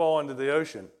that thing fall into the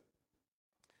ocean.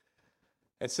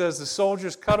 It says the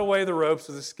soldiers cut away the ropes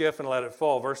of the skiff and let it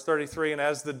fall. Verse 33, and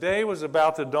as the day was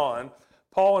about to dawn,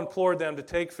 Paul implored them to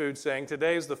take food, saying,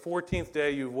 today is the 14th day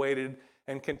you've waited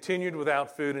and continued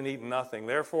without food and eaten nothing.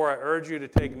 Therefore I urge you to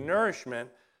take nourishment,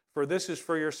 for this is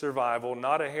for your survival.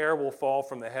 Not a hair will fall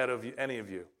from the head of any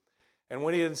of you. And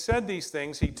when he had said these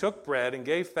things, he took bread and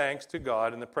gave thanks to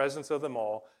God in the presence of them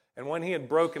all. And when he had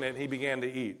broken it, he began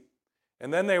to eat.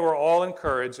 And then they were all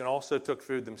encouraged and also took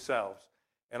food themselves.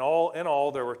 And in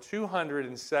all, there were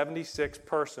 276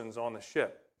 persons on the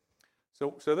ship.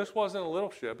 So this wasn't a little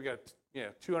ship. You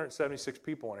got 276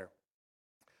 people in here.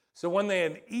 So when they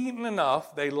had eaten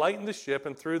enough, they lightened the ship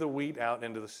and threw the wheat out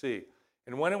into the sea.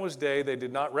 And when it was day, they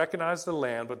did not recognize the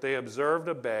land, but they observed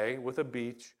a bay with a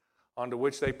beach onto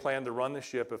which they planned to run the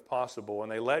ship if possible.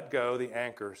 And they let go the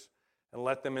anchors and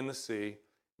let them in the sea.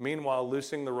 Meanwhile,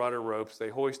 loosing the rudder ropes, they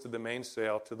hoisted the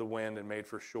mainsail to the wind and made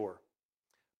for shore.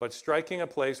 But striking a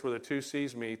place where the 2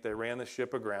 seas meet, they ran the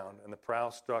ship aground, and the prow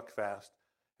stuck fast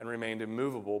and remained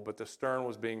immovable, but the stern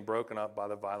was being broken up by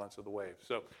the violence of the waves.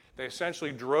 So they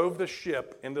essentially drove the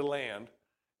ship into land,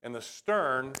 and the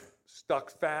stern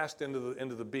stuck fast into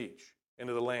the beach,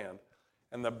 into the land.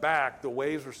 And the back, the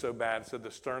waves were so bad, so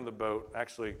the stern of the boat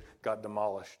actually got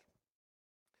demolished.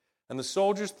 And the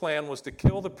soldiers' plan was to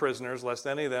kill the prisoners, lest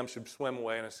any of them should swim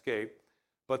away and escape.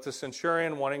 But the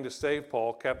centurion, wanting to save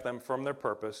Paul, kept them from their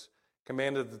purpose,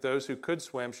 commanded that those who could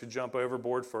swim should jump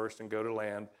overboard first and go to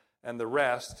land, and the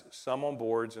rest, some on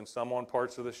boards and some on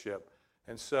parts of the ship.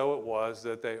 And so it was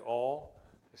that they all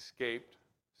escaped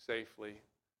safely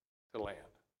to land.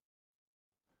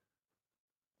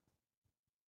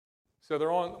 So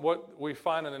they're on, what we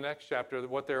find in the next chapter,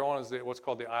 what they're on is what's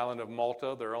called the island of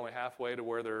Malta. They're only halfway to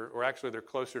where they're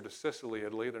closer to Sicily,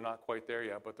 Italy. They're not quite there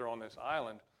yet, but they're on this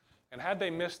island. And had they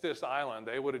missed this island,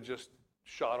 they would have just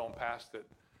shot on past it.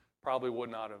 Probably would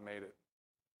not have made it.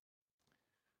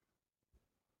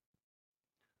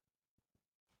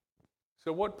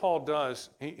 So what Paul does,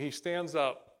 he stands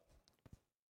up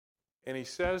and he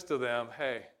says to them,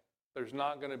 hey, there's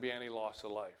not going to be any loss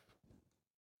of life.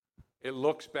 It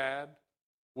looks bad.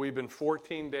 We've been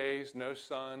 14 days, no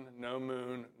sun, no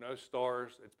moon, no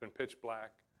stars. It's been pitch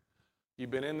black. You've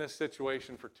been in this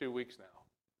situation for 2 weeks now.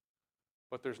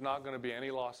 But there's not going to be any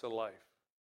loss of life.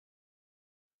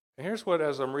 And here's what,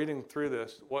 as I'm reading through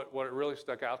this, what it really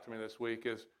stuck out to me this week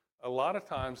is a lot of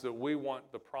times that we want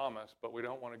the promise, but we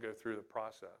don't want to go through the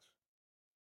process.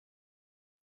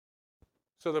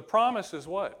 So the promise is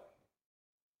what?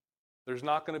 There's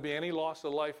not going to be any loss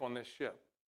of life on this ship.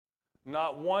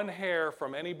 Not one hair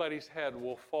from anybody's head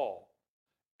will fall.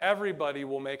 Everybody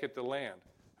will make it to land.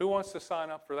 Who wants to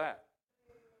sign up for that?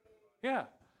 Yeah.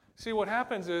 See, what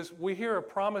happens is we hear a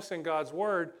promise in God's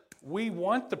word. We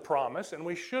want the promise, and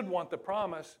we should want the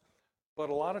promise, but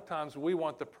a lot of times we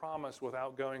want the promise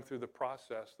without going through the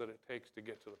process that it takes to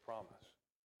get to the promise.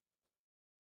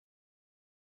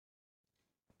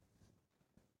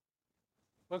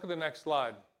 Look at the next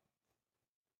slide.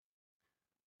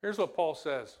 Here's what Paul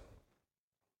says.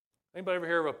 Anybody ever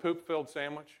hear of a poop-filled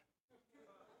sandwich?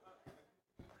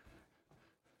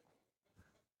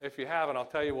 If you haven't, I'll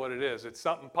tell you what it is. It's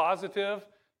something positive,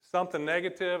 something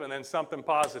negative, and then something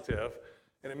positive,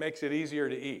 and it makes it easier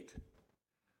to eat.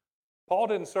 Paul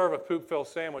didn't serve a poop-filled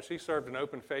sandwich. He served an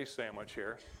open-faced sandwich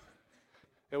here.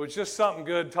 It was just something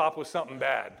good topped with something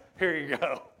bad. Here you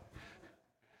go.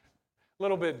 A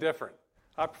little bit different.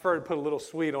 I prefer to put a little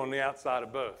sweet on the outside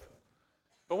of both.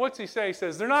 But what's he say? He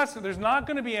says, there's not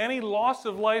going to be any loss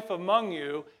of life among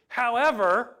you.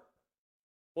 However,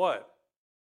 what?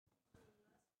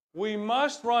 We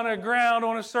must run aground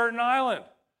on a certain island.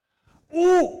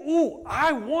 I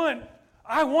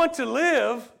want to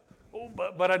live,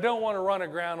 but I don't want to run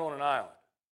aground on an island.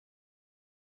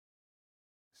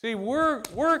 See,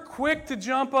 we're quick to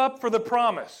jump up for the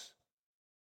promise.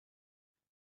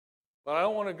 But I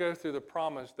don't want to go through the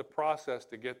process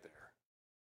to get there.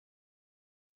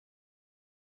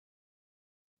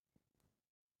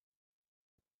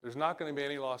 There's not going to be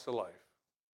any loss of life.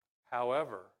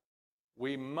 However,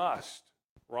 we must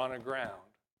run aground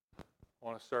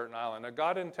on a certain island. Now,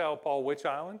 God didn't tell Paul which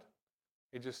island.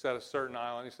 He just said a certain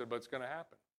island. He said, but it's going to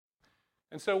happen.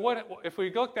 And so if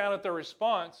we look down at their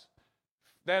response,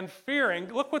 then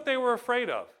fearing, look what they were afraid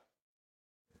of.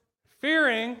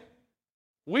 Fearing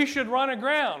we should run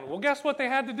aground. Well, guess what they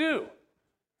had to do?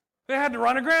 They had to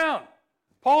run aground.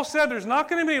 Paul said there's not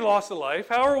going to be loss of life.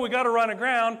 However, we got to run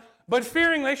aground, but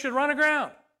fearing they should run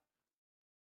aground.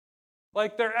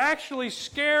 Like they're actually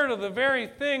scared of the very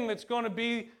thing that's going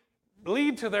to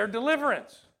lead to their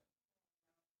deliverance.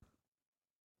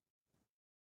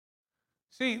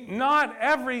 See, not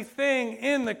everything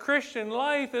in the Christian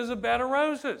life is a bed of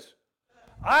roses.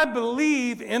 I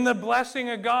believe in the blessing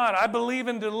of God. I believe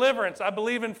in deliverance. I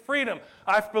believe in freedom.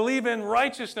 I believe in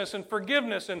righteousness and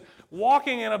forgiveness and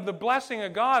walking in the blessing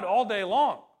of God all day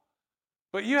long.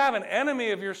 But you have an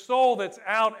enemy of your soul that's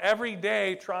out every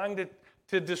day trying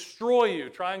to destroy you,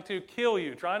 trying to kill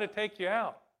you, trying to take you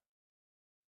out.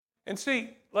 And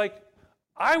see,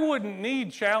 I wouldn't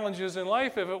need challenges in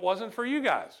life if it wasn't for you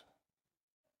guys.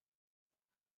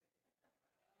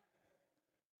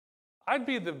 I'd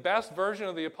be the best version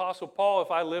of the Apostle Paul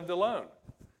if I lived alone.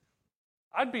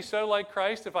 I'd be so like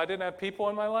Christ if I didn't have people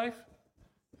in my life.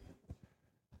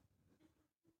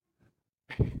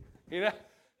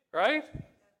 Right?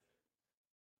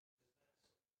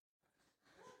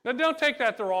 Now, don't take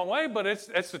that the wrong way, but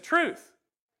it's the truth.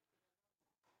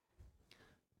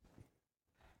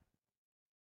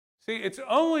 See, it's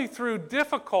only through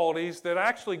difficulties that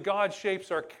actually God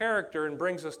shapes our character and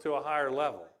brings us to a higher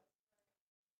level.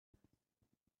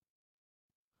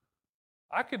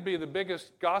 I could be the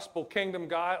biggest gospel kingdom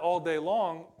guy all day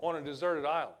long on a deserted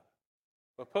island,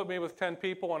 but put me with 10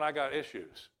 people and I got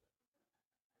issues.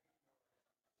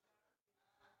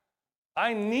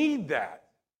 I need that.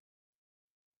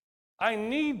 I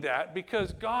need that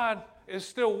because God is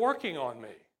still working on me.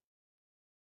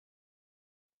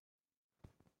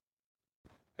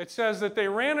 It says that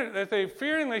they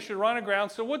fearing they should run aground.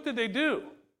 So what did they do?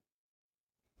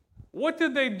 What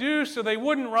did they do so they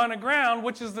wouldn't run aground,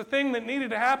 which is the thing that needed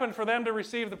to happen for them to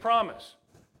receive the promise?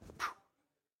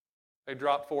 They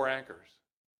dropped 4 anchors.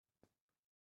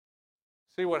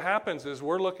 See, what happens is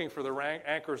we're looking for the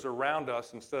anchors around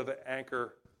us instead of the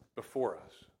anchor before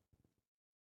us.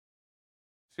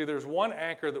 See, there's one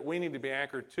anchor that we need to be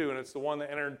anchored to, and it's the one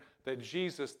that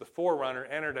Jesus, the forerunner,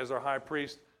 entered as our high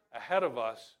priest ahead of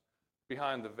us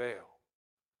behind the veil.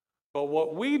 But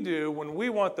what we do when we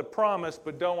want the promise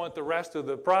but don't want the rest of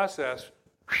the process,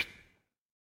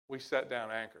 we set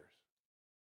down anchors.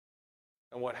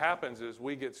 And what happens is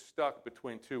we get stuck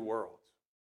between 2 worlds.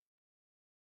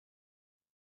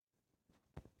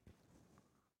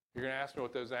 You're going to ask me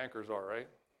what those anchors are, right?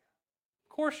 Of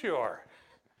course you are.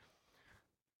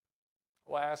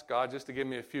 Well, I asked God just to give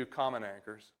me a few common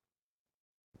anchors.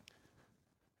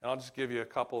 And I'll just give you a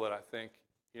couple that I think,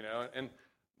 And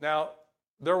now,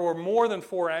 there were more than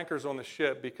 4 anchors on the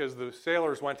ship because the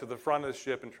sailors went to the front of the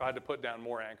ship and tried to put down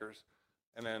more anchors.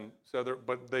 And then,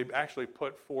 but they actually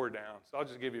put 4 down. So I'll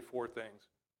just give you 4 things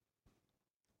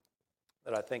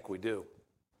that I think we do.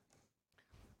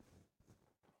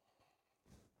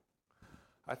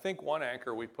 I think one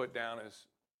anchor we put down is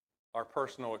our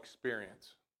personal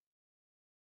experience.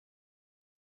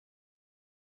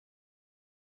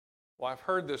 Well, I've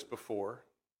heard this before,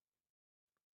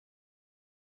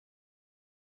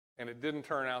 and it didn't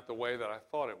turn out the way that I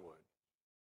thought it would.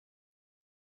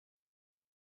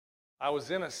 I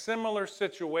was in a similar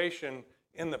situation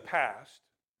in the past,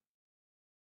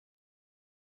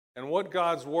 and what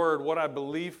God's word, what I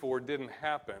believe for, didn't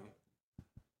happen.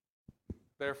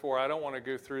 Therefore, I don't want to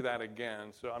go through that again,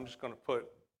 so I'm just going to put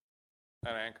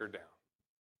an anchor down.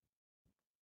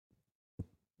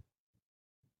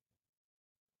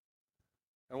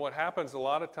 And what happens a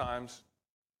lot of times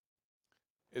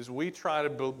is we try to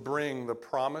bring the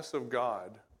promise of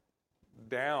God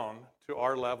down to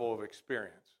our level of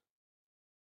experience.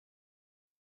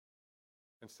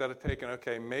 Instead of taking,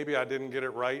 okay, maybe I didn't get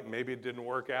it right, maybe it didn't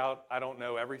work out, I don't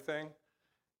know everything.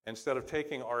 Instead of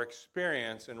taking our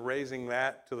experience and raising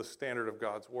that to the standard of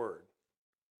God's word.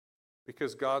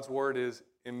 Because God's word is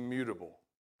immutable.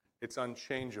 It's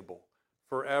unchangeable.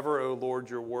 Forever, O Lord,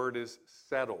 your word is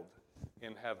settled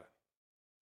in heaven.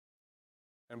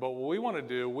 But what we want to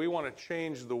do, we want to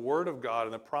change the word of God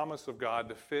and the promise of God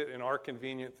to fit in our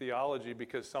convenient theology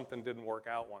because something didn't work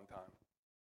out one time.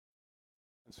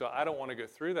 And so I don't want to go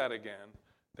through that again.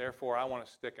 Therefore, I want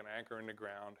to stick an anchor in the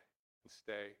ground and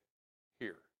stay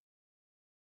here.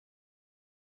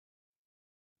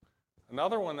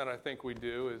 Another one that I think we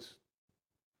do is,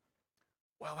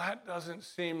 well, that doesn't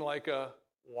seem like a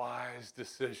wise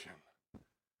decision.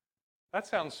 That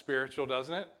sounds spiritual,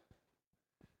 doesn't it?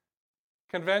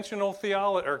 Conventional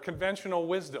theology or conventional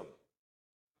wisdom.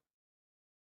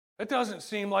 It doesn't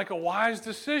seem like a wise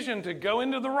decision to go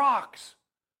into the rocks.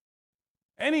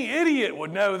 Any idiot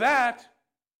would know that.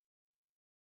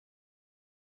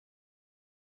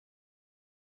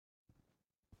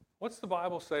 What's the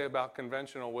Bible say about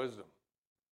conventional wisdom?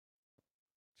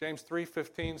 James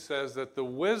 3:15 says that the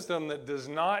wisdom that does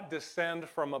not descend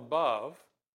from above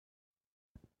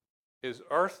is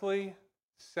earthly,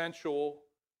 sensual,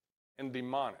 and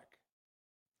demonic.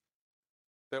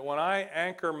 That when I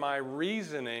anchor my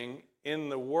reasoning in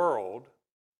the world,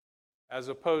 as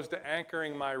opposed to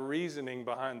anchoring my reasoning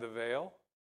behind the veil,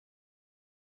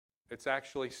 it's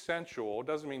actually sensual. It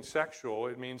doesn't mean sexual.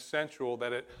 It means sensual,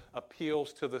 that it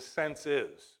appeals to the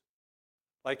senses.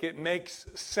 Like it makes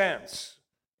sense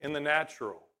in the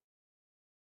natural.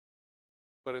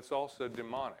 But it's also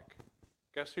demonic.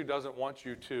 Guess who doesn't want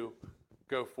you to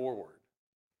go forward?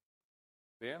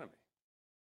 The enemy.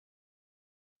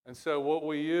 And so what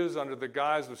we use under the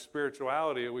guise of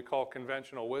spirituality, we call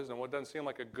conventional wisdom. What doesn't seem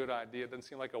like a good idea, it doesn't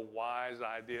seem like a wise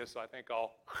idea, so I think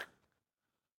I'll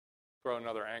throw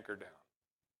another anchor down.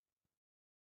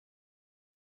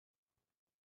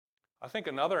 I think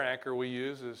another anchor we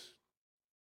use is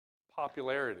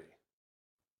popularity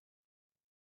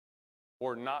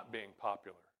or not being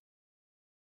popular.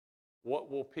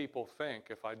 What will people think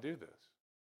if I do this?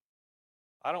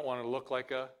 I don't want to look like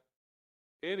an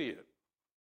idiot.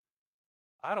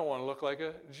 I don't want to look like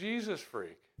a Jesus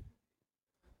freak.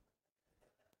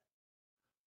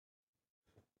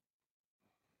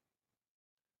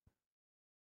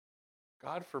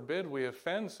 God forbid we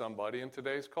offend somebody in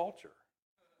today's culture.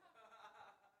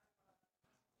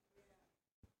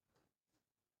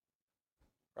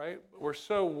 Right? We're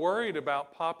so worried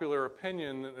about popular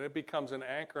opinion that it becomes an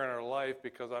anchor in our life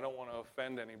because I don't want to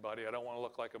offend anybody. I don't want to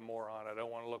look like a moron. I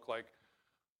don't want to look like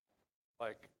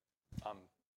I'm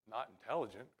not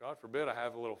intelligent. God forbid I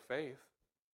have a little faith.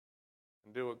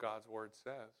 and do what God's Word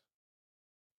says.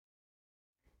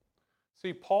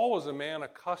 See, Paul was a man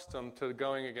accustomed to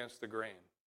going against the grain.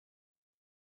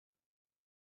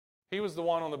 He was the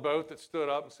one on the boat that stood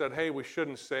up and said, hey, we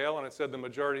shouldn't sail. And it said the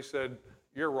majority said,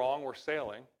 you're wrong, we're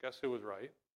sailing. Guess who was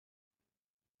right?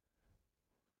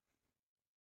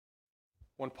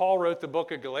 When Paul wrote the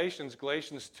book of Galatians,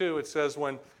 Galatians 2, it says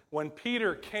when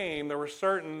Peter came, there were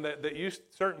certain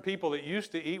people that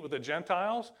used to eat with the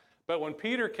Gentiles, but when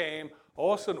Peter came,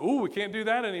 all of a sudden, we can't do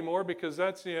that anymore because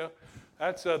they're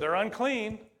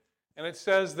unclean. And it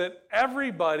says that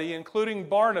everybody, including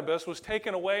Barnabas, was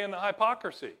taken away in the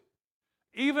hypocrisy.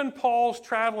 Even Paul's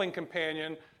traveling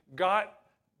companion got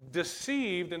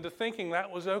deceived into thinking that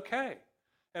was okay.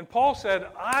 And Paul said,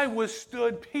 I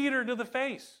withstood Peter to the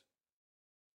face.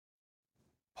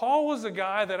 Paul was a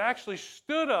guy that actually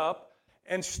stood up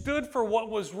and stood for what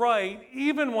was right,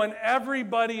 even when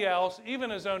everybody else, even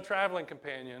his own traveling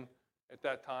companion at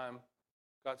that time,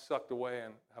 got sucked away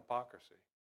in hypocrisy.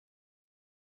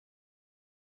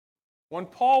 When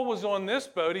Paul was on this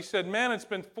boat, he said, man, it's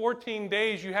been 14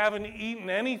 days, you haven't eaten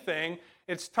anything.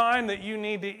 It's time that you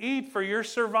need to eat for your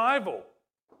survival.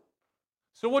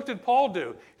 So what did Paul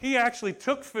do? He actually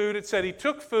took food. It said he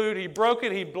took food, he broke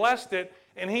it, he blessed it,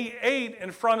 and he ate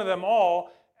in front of them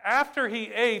all. After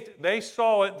he ate, they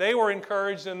saw it, they were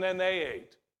encouraged, and then they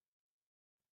ate.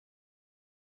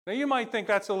 Now you might think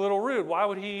that's a little rude. Why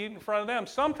would he eat in front of them?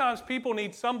 Sometimes people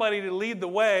need somebody to lead the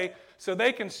way so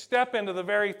they can step into the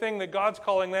very thing that God's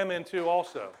calling them into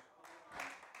also.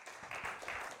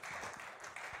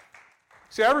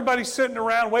 See, everybody's sitting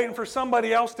around waiting for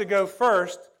somebody else to go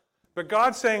first, but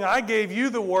God's saying, I gave you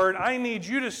the word. I need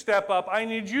you to step up. I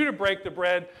need you to break the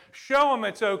bread. Show them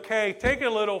it's okay. Take a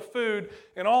little food,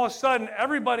 and all of a sudden,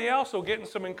 everybody else will get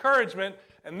some encouragement,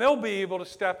 and they'll be able to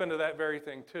step into that very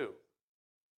thing too.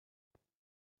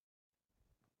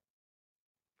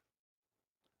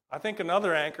 I think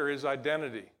another anchor is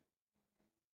identity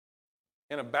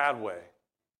in a bad way.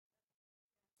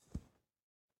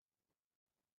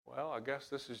 Well, I guess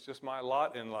this is just my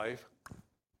lot in life.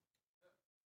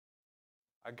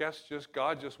 I guess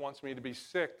God just wants me to be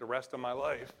sick the rest of my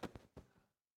life.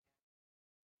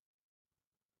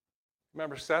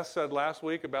 Remember Seth said last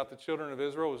week about the children of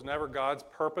Israel, it was never God's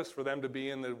purpose for them to be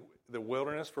in the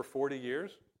wilderness for 40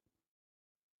 years.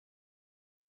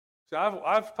 See,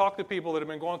 I've talked to people that have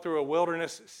been going through a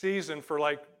wilderness season for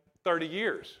like 30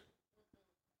 years.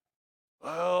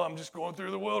 Well, I'm just going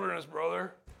through the wilderness,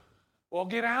 brother. Well,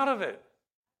 get out of it.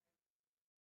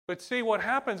 But see, what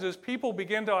happens is people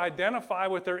begin to identify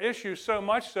with their issues so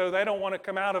much so they don't want to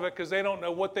come out of it because they don't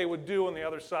know what they would do on the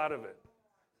other side of it.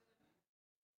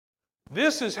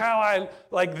 This is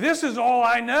this is all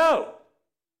I know.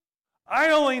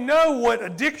 I only know what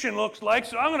addiction looks like,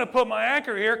 so I'm going to put my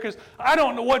anchor here because I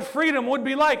don't know what freedom would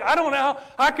be like. I don't know how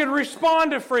I could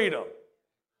respond to freedom.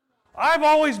 I've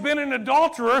always been an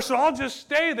adulterer, so I'll just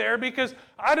stay there because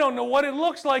I don't know what it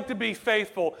looks like to be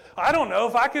faithful. I don't know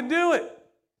if I could do it.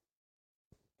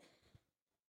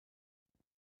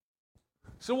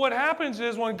 So what happens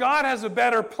is when God has a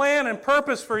better plan and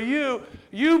purpose for you,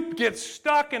 you get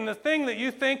stuck in the thing that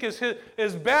you think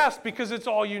is best because it's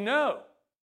all you know.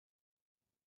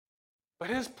 But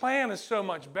His plan is so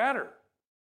much better.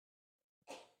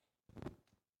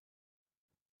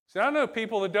 See, I know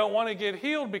people that don't want to get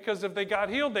healed because if they got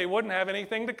healed, they wouldn't have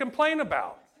anything to complain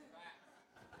about.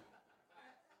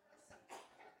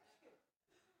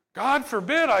 God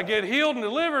forbid I get healed and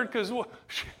delivered because what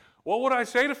would I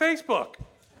say to Facebook?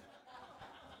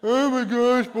 Oh my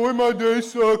gosh, boy, my day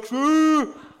sucks.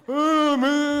 Oh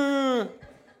man.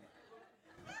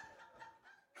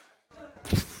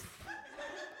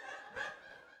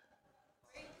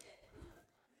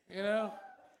 You know,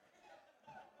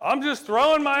 I'm just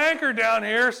throwing my anchor down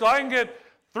here so I can get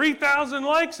 3,000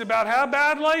 likes about how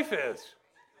bad life is.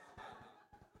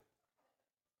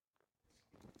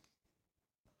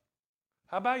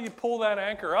 How about you pull that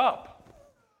anchor up?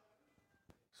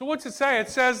 So what's it say? It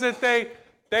says that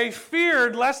they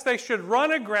feared lest they should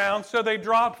run aground, so they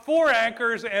dropped 4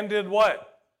 anchors and did what?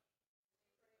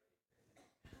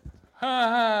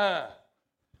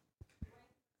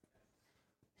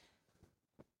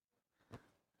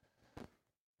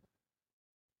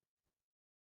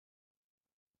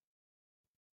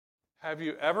 Have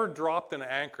you ever dropped an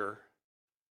anchor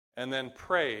and then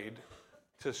prayed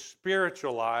to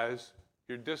spiritualize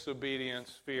your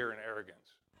disobedience, fear, and arrogance?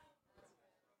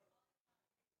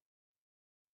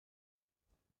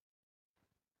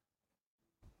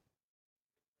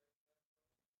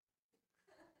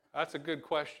 That's a good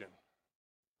question.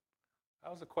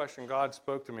 That was a question God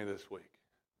spoke to me this week.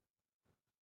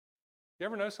 You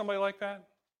ever know somebody like that?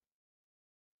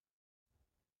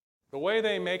 The way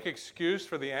they make excuse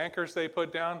for the anchors they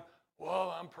put down,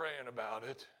 well, I'm praying about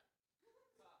it.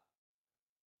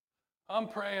 I'm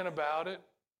praying about it.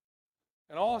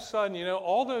 And all of a sudden,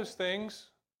 all those things,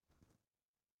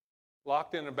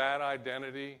 locked in a bad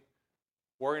identity,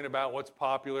 worrying about what's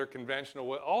popular,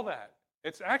 conventional, all that,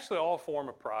 it's actually all a form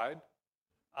of pride.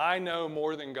 I know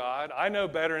more than God. I know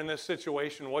better in this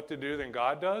situation what to do than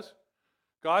God does.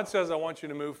 God says, I want you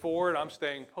to move forward. I'm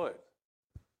staying put.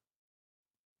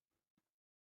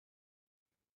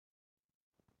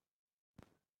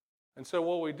 And so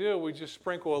what we do, we just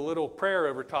sprinkle a little prayer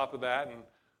over top of that, and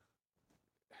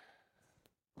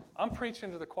I'm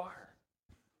preaching to the choir.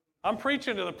 I'm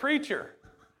preaching to the preacher.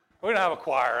 We don't have a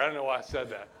choir. I don't know why I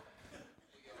said that.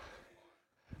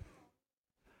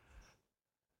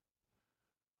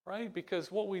 Right?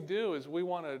 Because what we do is we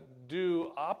want to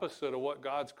do opposite of what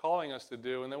God's calling us to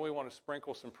do, and then we want to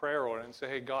sprinkle some prayer on it and say,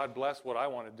 hey, God bless what I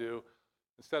want to do,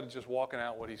 instead of just walking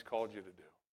out what He's called you to do.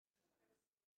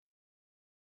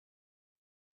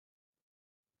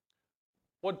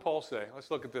 What did Paul say?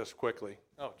 Let's look at this quickly.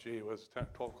 Oh, gee, it was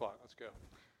 12 o'clock. Let's go.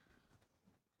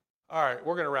 All right,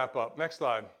 we're going to wrap up. Next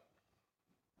slide.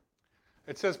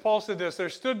 It says, Paul said this, there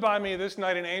stood by me this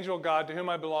night an angel of God to whom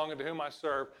I belong and to whom I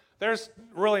serve. There's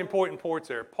really important points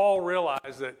there. Paul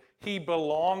realized that he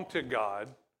belonged to God,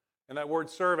 and that word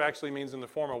serve actually means in the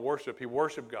form of worship. He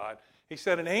worshiped God. He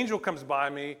said, an angel comes by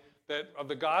me that of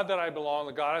the God that I belong,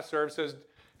 the God I serve, says,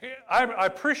 hey, I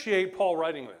appreciate Paul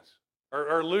writing this.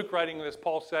 Or Luke writing this,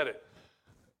 Paul said it.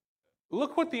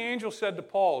 Look what the angel said to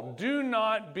Paul. Do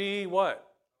not be what?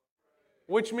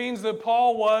 Which means that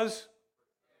Paul was.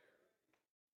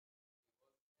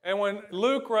 And when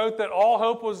Luke wrote that all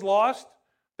hope was lost,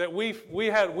 that we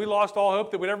lost all hope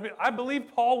that we'd ever be, I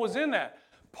believe Paul was in that.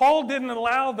 Paul didn't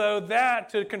allow, though, that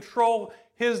to control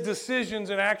his decisions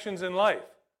and actions in life.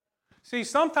 See,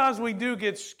 sometimes we do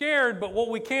get scared, but what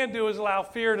we can't do is allow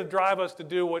fear to drive us to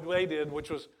do what they did, which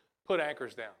was put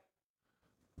anchors down.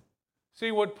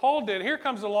 See, what Paul did, here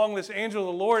comes along this angel of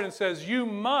the Lord and says, you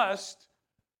must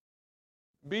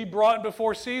be brought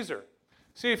before Caesar.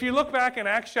 See, if you look back in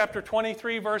Acts chapter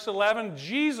 23, verse 11,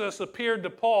 Jesus appeared to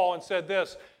Paul and said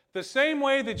this, the same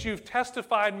way that you've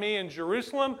testified me in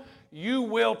Jerusalem, you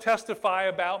will testify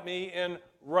about me in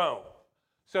Rome.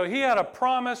 So he had a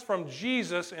promise from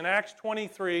Jesus in Acts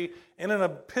 23 in an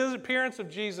appearance of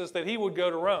Jesus that he would go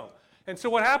to Rome. And so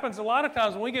what happens a lot of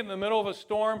times when we get in the middle of a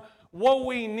storm, what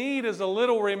we need is a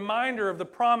little reminder of the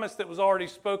promise that was already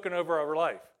spoken over our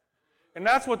life. And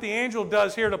that's what the angel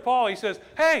does here to Paul. He says,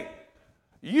 hey,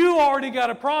 you already got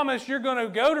a promise you're going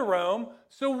to go to Rome,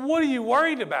 so what are you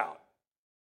worried about?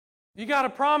 You got a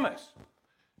promise.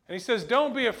 And he says,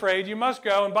 don't be afraid, you must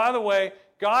go. And by the way,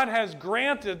 God has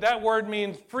granted, that word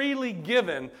means freely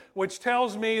given, which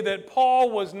tells me that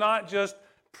Paul was not just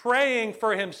praying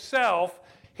for himself,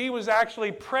 he was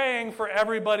actually praying for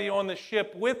everybody on the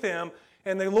ship with him.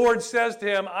 And the Lord says to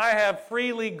him, I have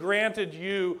freely granted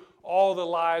you all the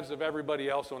lives of everybody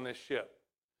else on this ship.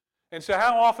 And so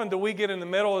how often do we get in the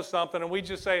middle of something and we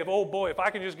just say, oh boy, if I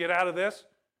can just get out of this?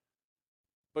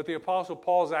 But the Apostle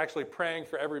Paul is actually praying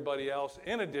for everybody else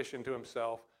in addition to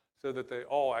himself so that they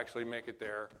all actually make it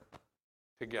there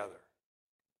together.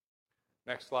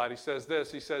 Next slide. He says this.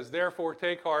 He says, therefore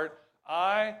take heart,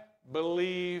 I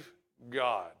believe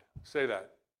God. Say that.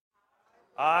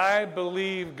 I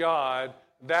believe God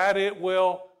that it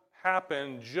will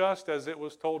happen just as it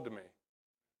was told to me.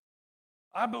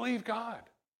 I believe God.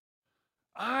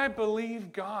 I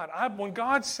believe God. When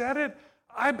God said it,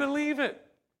 I believe it.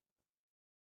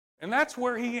 And that's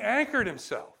where he anchored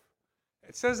himself.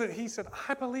 It says that he said,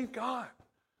 I believe God.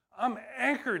 I'm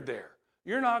anchored there.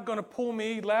 You're not going to pull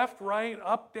me left, right,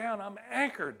 up, down. I'm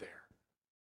anchored there.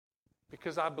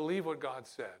 Because I believe what God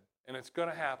said. And it's going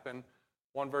to happen,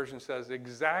 one version says,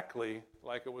 exactly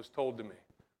like it was told to me.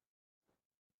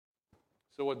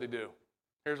 So what'd they do?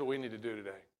 Here's what we need to do today.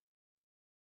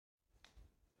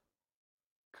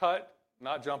 Cut,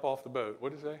 not jump off the boat.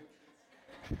 What did it say?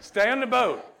 Stay on the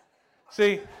boat.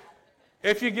 See,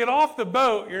 if you get off the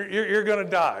boat, you're going to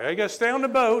die. You got to stay on the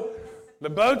boat. The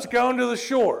boat's going to the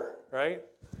shore, right?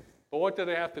 But what did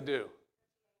they have to do?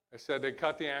 They said they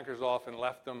cut the anchors off and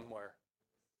left them where?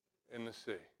 In the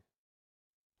sea.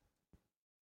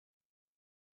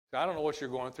 I don't know what you're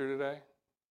going through today.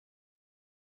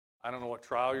 I don't know what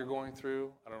trial you're going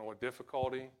through. I don't know what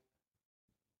difficulty,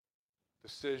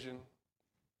 decision,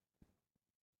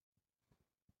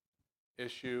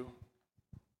 issue,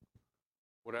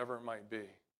 whatever it might be.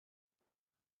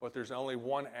 But there's only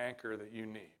one anchor that you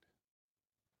need.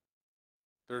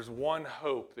 there's one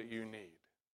hope that you need.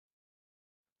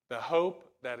 The hope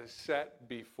that is set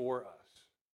before us.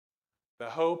 The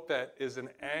hope that is an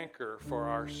anchor for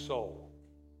our soul.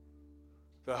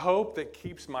 The hope that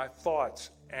keeps my thoughts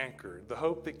anchored. The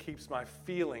hope that keeps my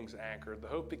feelings anchored. The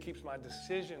hope that keeps my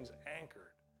decisions anchored.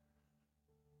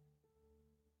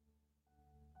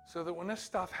 So that when this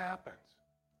stuff happens,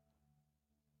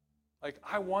 like,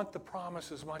 I want the promise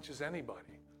as much as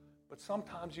anybody, but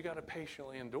sometimes you got to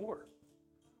patiently endure.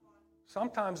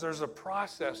 Sometimes there's a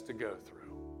process to go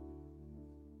through.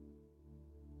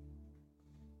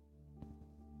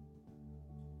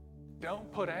 Don't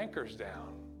put anchors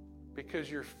down because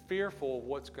you're fearful of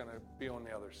what's going to be on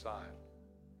the other side.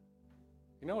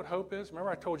 You know what hope is? Remember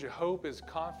I told you hope is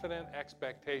confident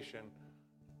expectation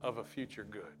of a future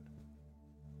good.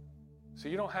 So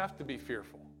you don't have to be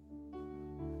fearful.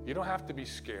 You don't have to be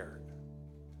scared.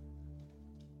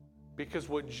 Because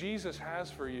what Jesus has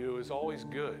for you is always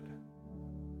good.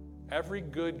 Every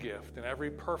good gift and every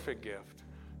perfect gift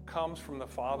comes from the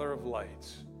Father of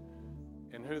lights,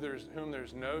 in whom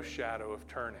there's no shadow of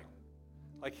turning.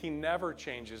 Like, he never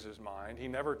changes his mind. He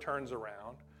never turns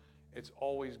around. It's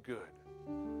always good.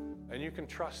 And you can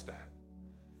trust that.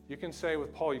 You can say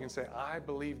with Paul, you can say, I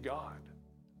believe God.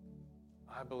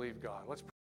 I believe God. Let's pray.